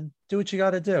whatever, then do what you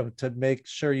got to do to make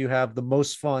sure you have the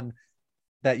most fun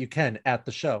that you can at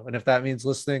the show. And if that means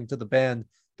listening to the band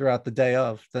throughout the day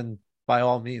of, then by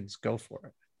all means, go for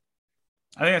it.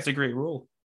 I think that's a great rule.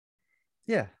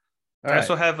 Yeah. I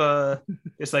also have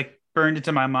it's like burned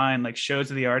into my mind, like shows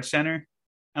at the Arts Center,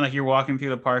 and like you're walking through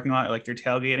the parking lot, like you're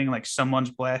tailgating, like someone's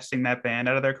blasting that band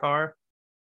out of their car,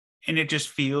 and it just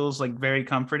feels like very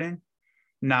comforting.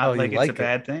 Oh, Not you like it's a like it?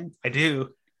 bad thing. I do,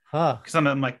 Huh. because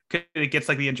I'm like it gets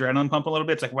like the adrenaline pump a little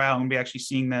bit. It's like wow, I'm gonna be actually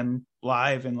seeing them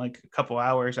live in like a couple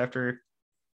hours after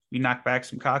we knock back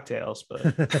some cocktails.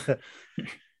 But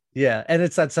Yeah, and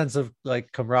it's that sense of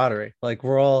like camaraderie. Like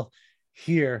we're all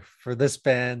here for this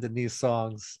band and these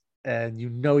songs, and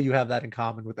you have that in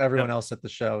common with everyone yep, else at the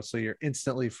show, so you're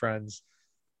instantly friends.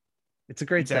 It's a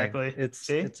great thing. exactly. It's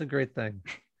See, it's a great thing.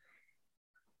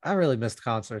 I really missed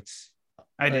concerts.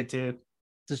 I did Like too.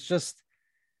 it's just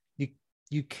you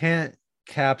you can't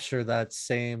capture that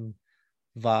same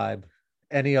vibe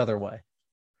any other way.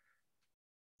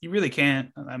 You really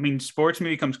can't. I mean, sports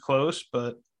maybe comes close,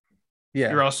 but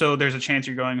Yeah. you're also there's a chance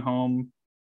you're going home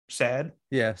sad,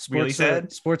 Yeah, really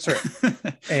sad. sports are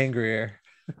angrier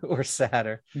or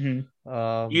sadder. Mhm.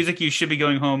 Um, Music, you should be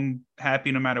going home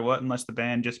happy no matter what, unless the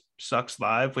band just sucks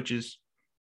live, which is,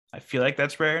 I feel like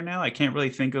that's rare now. I can't really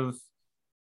think of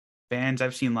bands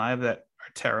I've seen live that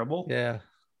are terrible. yeah,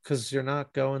 because you're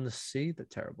not going to see the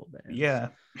terrible bands. Yeah,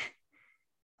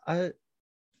 I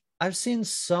I've seen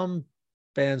some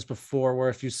bands before where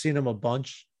if you've seen them a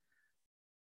bunch,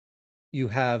 you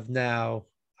have now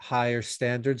higher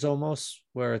standards almost,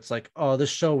 where it's like, oh, this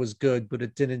show was good, but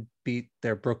it didn't beat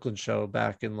their Brooklyn show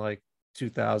back in like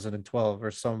 2012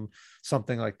 or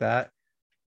something like that.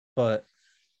 But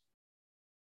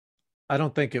I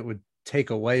don't think it would take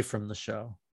away from the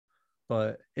show.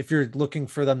 But if you're looking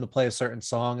for them to play a certain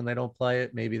song and they don't play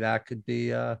it, maybe that could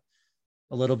be a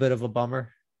little bit of a bummer.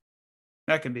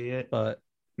 that could be it. But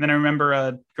And then I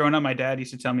remember growing up, my dad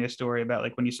used to tell me a story about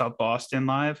like when you saw Boston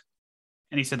live,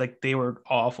 and he said like they were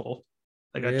awful,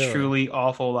 like a really, truly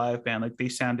awful live band. Like they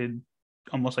sounded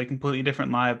almost like completely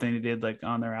different live than they did like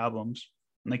on their albums.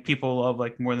 And, like people love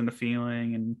like More Than a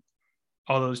Feeling and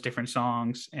all those different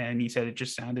songs, and he said it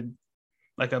just sounded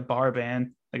like a bar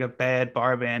band, like a bad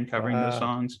bar band covering those wow,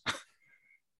 songs.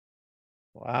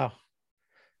 wow,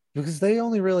 because they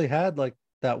only really had like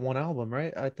that one album,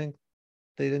 right? I think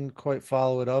they didn't quite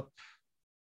follow it up.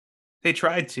 They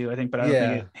tried to, I think, but I don't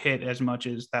think Yeah, it hit as much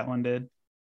as that one did.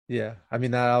 yeah. I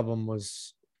mean, that album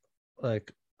was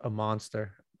like a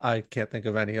monster. I can't think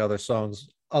of any other songs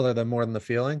other than More Than the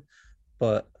Feeling.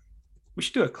 But We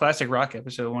should do a classic rock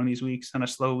episode one of these weeks on a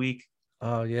slow week,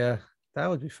 oh yeah, that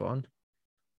would be fun.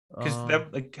 because Um,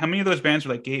 that like how many of those bands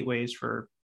were like gateways for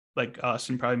like us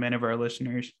and probably many of our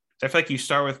listeners. So I feel like you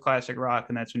start with classic rock,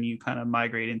 and that's when you kind of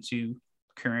migrate into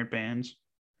current bands.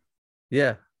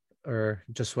 yeah, or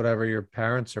just whatever your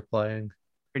parents are playing.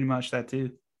 Pretty much that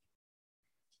too.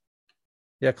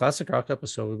 Yeah, classic rock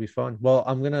episode would be fun. Well,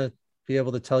 I'm gonna be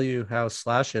able to tell you how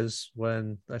Slash is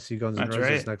when I see Guns N' That's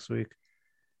Roses right. next week.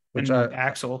 Which And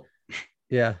Axel,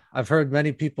 yeah, I've heard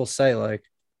many people say like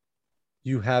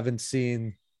you haven't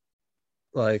seen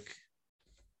like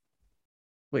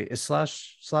wait, is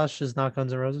Slash is not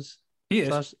Guns N' Roses? he is.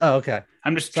 Slash? Oh, okay.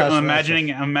 I'm Slash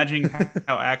imagining. I'm imagining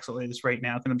how Axel is right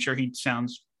now, because I'm sure he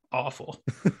sounds awful.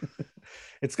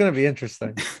 It's gonna be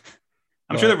interesting.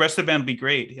 I'm sure the But rest of the band will be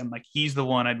great. I'm like, he's the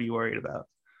one I'd be worried about.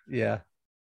 yeah.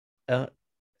 Uh,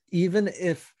 even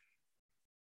if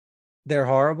they're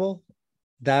horrible,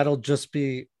 that'll just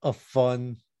be a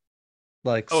fun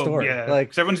like Oh story. yeah, Like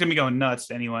because everyone's gonna be going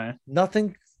nuts anyway.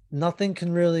 nothing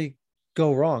can really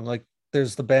go wrong. Like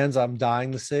there's the bands I'm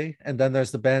dying to see, and then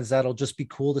there's the bands that'll just be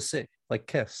cool to see, like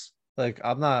Kiss. Like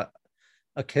I'm not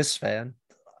a Kiss fan.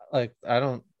 Like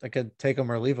I could take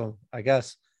them or leave them, I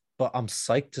guess. But I'm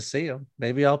psyched to see them.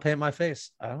 Maybe I'll paint my face.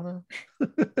 I don't know.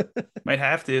 Might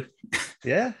have to.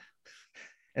 Yeah,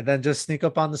 and then just sneak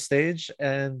up on the stage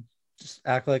and just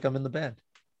act like I'm in the band.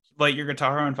 Light your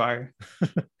guitar on fire.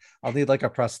 I'll need like a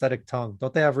prosthetic tongue.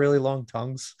 Don't they have really long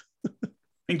tongues? I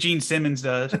think Gene Simmons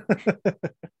does.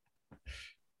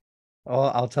 Oh,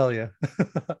 I'll tell you.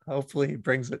 Hopefully, he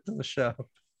brings it to the show.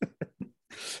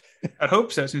 I'd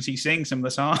hope so, since he sings some of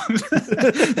the songs.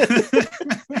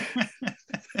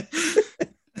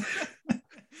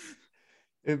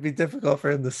 It'd be difficult for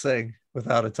him to sing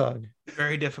without a tongue.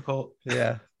 Very difficult.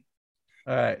 Yeah.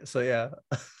 All right. So yeah,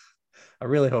 I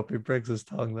really hope he brings his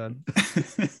tongue then.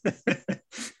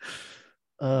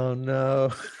 Oh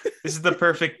no. This is the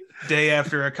perfect day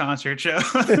after a concert show.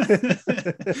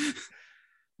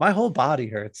 My whole body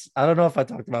hurts. I don't know if I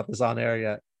talked about this on air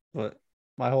yet, but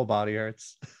my whole body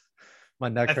hurts. My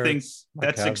neck I think hurts. My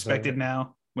that's calves expected hurt.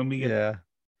 now when we get Yeah.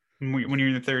 when you're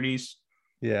in the 30s,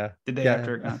 Yeah. the day Yeah.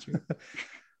 after a concert.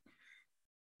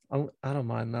 I don't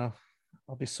mind though.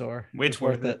 I'll be sore. It's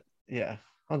worth it. Yeah,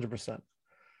 100%.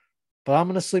 But I'm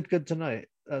gonna sleep good tonight.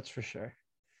 That's for sure.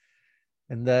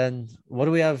 And then what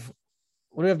do we have?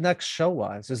 What do we have next show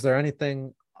wise? Is there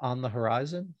anything on the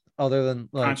horizon other than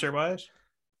like Concert wise,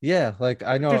 yeah, like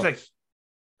I there's know like,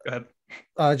 go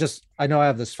ahead. I know I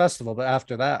have this festival, but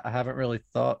after that, I haven't really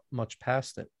thought much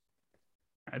past it.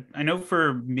 I know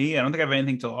for me, I don't think I have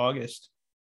anything till August,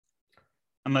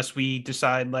 unless we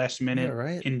decide last Yeah, minute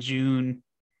right. in June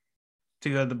to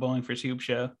go to the Bowling for Soup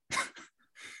show.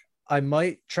 I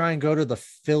might try and go to the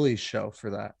Philly show for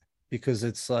that because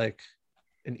it's like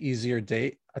an easier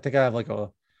date. I think I have like I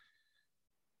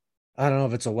don't know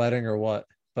if it's a wedding or what,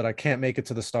 but I can't make it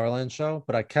to the Starland show,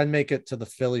 but I can make it to the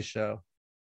Philly show.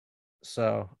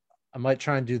 So I might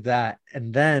try and do that.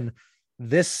 And then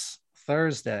this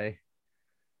Thursday,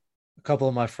 a couple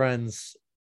of my friends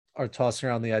are tossing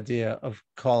around the idea of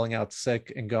calling out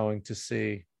sick and going to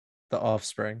see the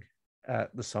Offspring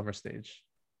at the summer stage.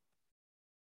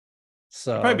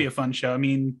 It'd probably be So a fun show. I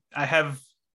mean, I have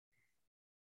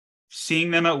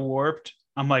seeing them at Warped.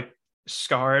 I'm like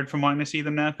scarred from wanting to see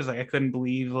them now because like I couldn't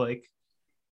believe like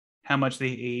how much they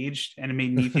aged and it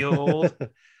made me feel old. they're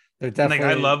And like I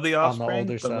definitely love the on the Offspring,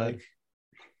 older but side. like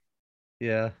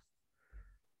Yeah.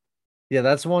 Yeah,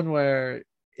 that's one where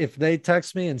if they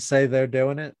text me and say they're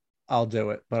doing it, I'll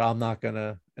do it, but I'm not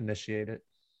gonna initiate it.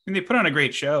 and they put on a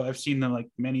great show. I've seen them like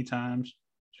many times,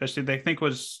 especially they think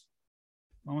was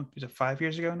it 5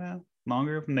 years ago now,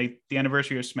 longer when the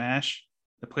anniversary of Smash.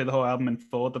 They played the whole album in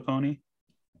full at the Pony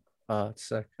It's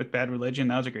sick. with Bad Religion.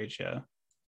 That was a great show.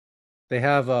 They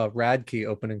have Radkey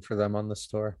opening for them on the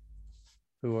store,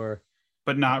 who are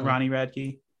But not Ronnie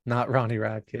Radke. not Ronnie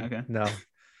Radke. Okay. No,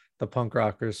 the punk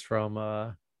rockers from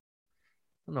I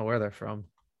don't know where they're from.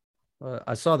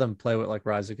 I saw them play with like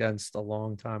Rise Against a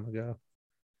long time ago.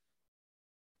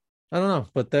 I don't know,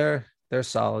 but they're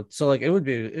solid. So like it'd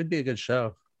be a good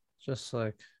show. Just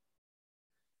like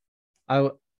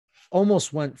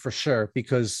almost went for sure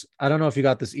because I don't know if you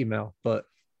got this email, but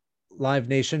Live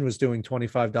Nation was doing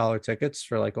 $25 tickets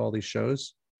for like all these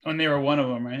shows. And they were one of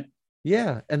them, right?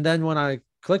 Yeah. And then when I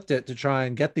clicked it to try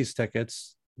and get these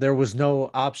tickets, there was no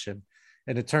option.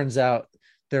 And it turns out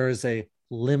there is a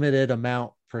limited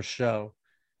amount per show.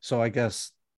 So I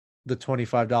guess the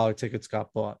 $25 tickets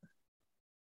got bought.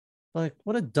 Like,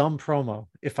 what a dumb promo.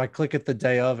 If I click it the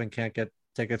day of and can't get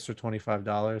tickets for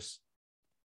 $25.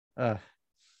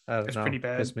 I don't That's know. pretty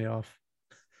bad. Piss me off.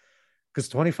 Because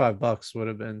 $25 would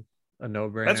have been a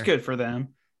no-brainer. That's good for them.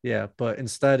 Yeah, but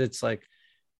instead it's like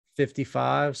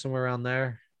 55, somewhere around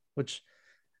there, which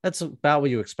that's about what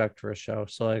you expect for a show.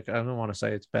 So like I don't want to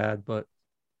say it's bad, but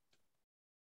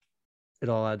it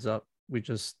all adds up. We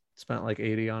just spent like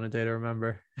 80 on a day to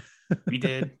remember. We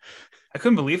did. I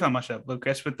couldn't believe how much that looked.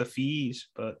 Guess with the fees,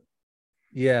 but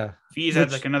yeah. fees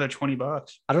adds like another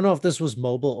 $20. I don't know if this was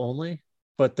mobile only,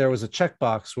 but there was a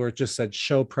checkbox where it just said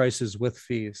show prices with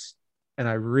fees. And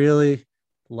I really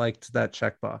liked that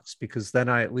checkbox because then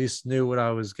I at least knew what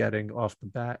I was getting off the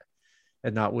bat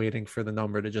and not waiting for the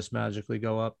number to just magically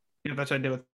go up. Yeah, that's what I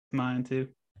did with mine too.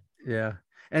 Yeah.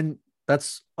 And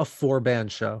that's a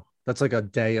 4-band show. That's like a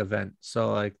day event.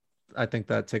 So like I think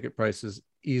that ticket price is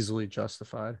easily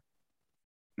justified.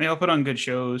 They all put on good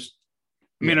shows.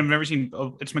 I mean, Yeah. I've never seen.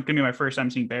 It's going to be my first time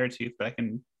seeing Beartooth, but I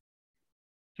can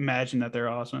imagine that they're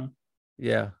awesome.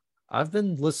 Yeah. I've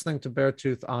been listening to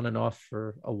Beartooth on and off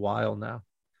for a while now.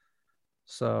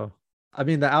 So, I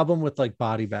mean, the album with like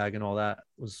Body Bag and all that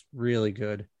was really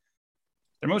good.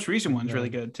 Their most recent one's really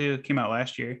good too. It came out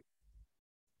last year.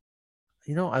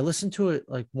 You know, I listened to it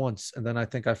like once and then I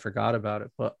think I forgot about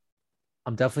it, but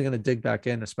I'm definitely going to dig back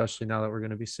in, especially now that we're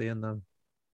going to be seeing them.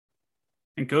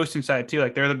 And Ghost Inside too.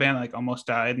 Like they're the band that, like almost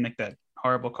died in like that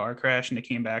horrible car crash and they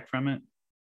came back from it.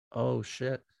 Oh,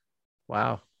 shit.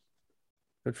 Wow.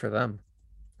 Good for them.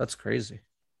 That's crazy.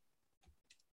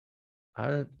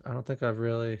 I don't think I've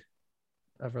really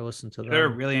ever listened to them. They're a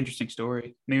really interesting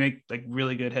story. They make like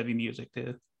really good heavy music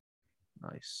too.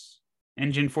 Nice.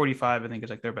 Engine 45, I think, is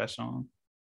like their best song.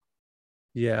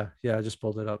 Yeah, I just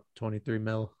pulled it up. 23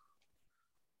 mil.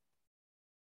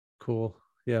 Cool.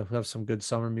 Yeah, we have some good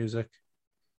summer music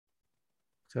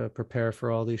to prepare for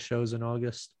all these shows in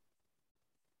August.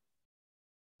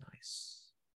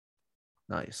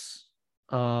 Nice.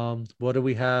 What do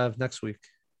we have next week?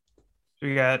 So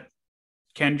we got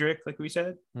Kendrick, like we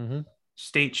said, Mm-hmm.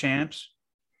 State Champs.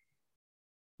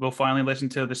 We'll finally listen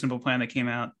to the Simple Plan that came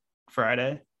out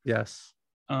Friday. Yes.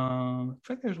 I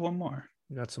feel like there's one more.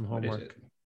 We got some What is homework. it?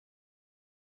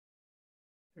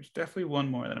 There's definitely one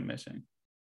more that I'm missing.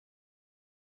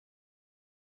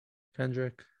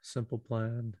 Kendrick, Simple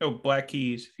Plan. Oh, Black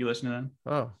Keys, if you listen to them.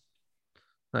 Oh,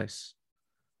 nice.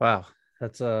 Wow.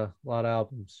 That's a lot of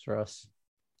albums for us.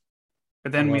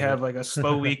 But then I we love have it. like a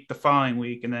slow week the following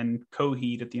week, and then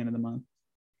Coheed at the end of the month.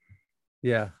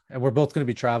 Yeah. And we're both going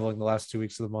to be traveling the last 2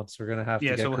 weeks of the month. So we're going to have to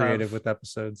Yeah, so get creative with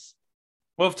episodes.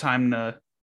 We'll have time to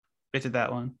visit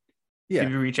that one. Yeah.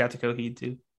 Maybe reach out to Coheed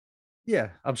too. Yeah,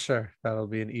 I'm sure that'll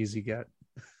be an easy get.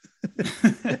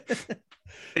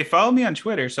 They follow me on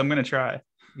Twitter, so I'm going to try.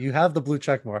 You have the blue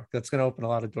check mark. That's going to open a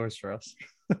lot of doors for us.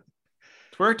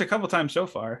 It's worked a couple times so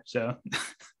far. So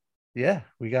yeah,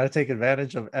 we got to take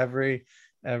advantage of every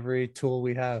tool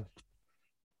we have.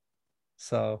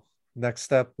 So next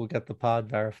step, we'll get the pod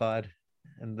verified,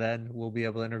 and then we'll be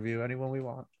able to interview anyone we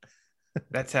want.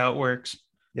 That's how it works.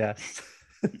 Yes.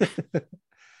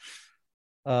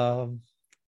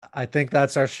 I think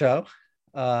that's our show.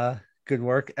 Good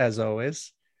work as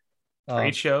always.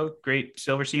 Great show, great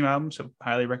Silverstein album. So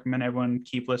highly recommend everyone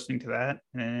keep listening to that.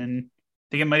 And I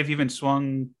think it might have even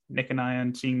swung Nick and I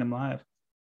on seeing them live.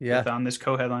 Yeah, on this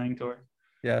co-headlining tour.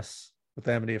 Yes, with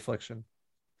Amity Affliction,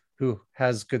 who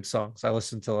has good songs. I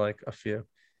listened to like a few,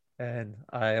 and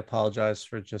I apologize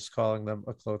for just calling them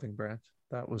a clothing brand.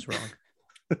 That was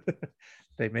wrong.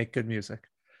 They make good music.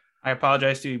 I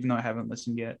apologize too, even though I haven't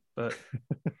listened yet. But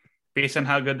based on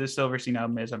how good this Silverstein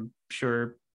album is, I'm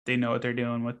sure they know what they're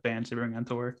doing with bands they bring on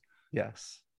tour.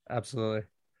 Yes, absolutely.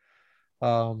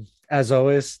 As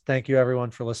always, thank you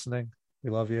everyone for listening. We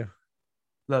love you.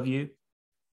 Love you.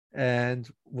 And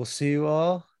we'll see you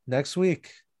all next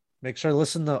week. Make sure to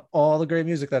listen to all the great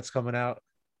music that's coming out,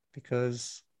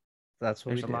 because that's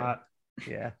what There's we do. a lot.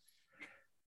 Yeah.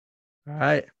 All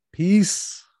right.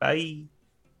 Peace. Bye.